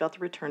 she felt the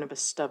return of a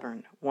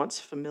stubborn, once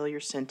familiar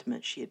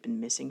sentiment she had been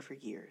missing for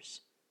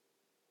years.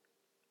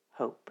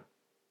 Hope.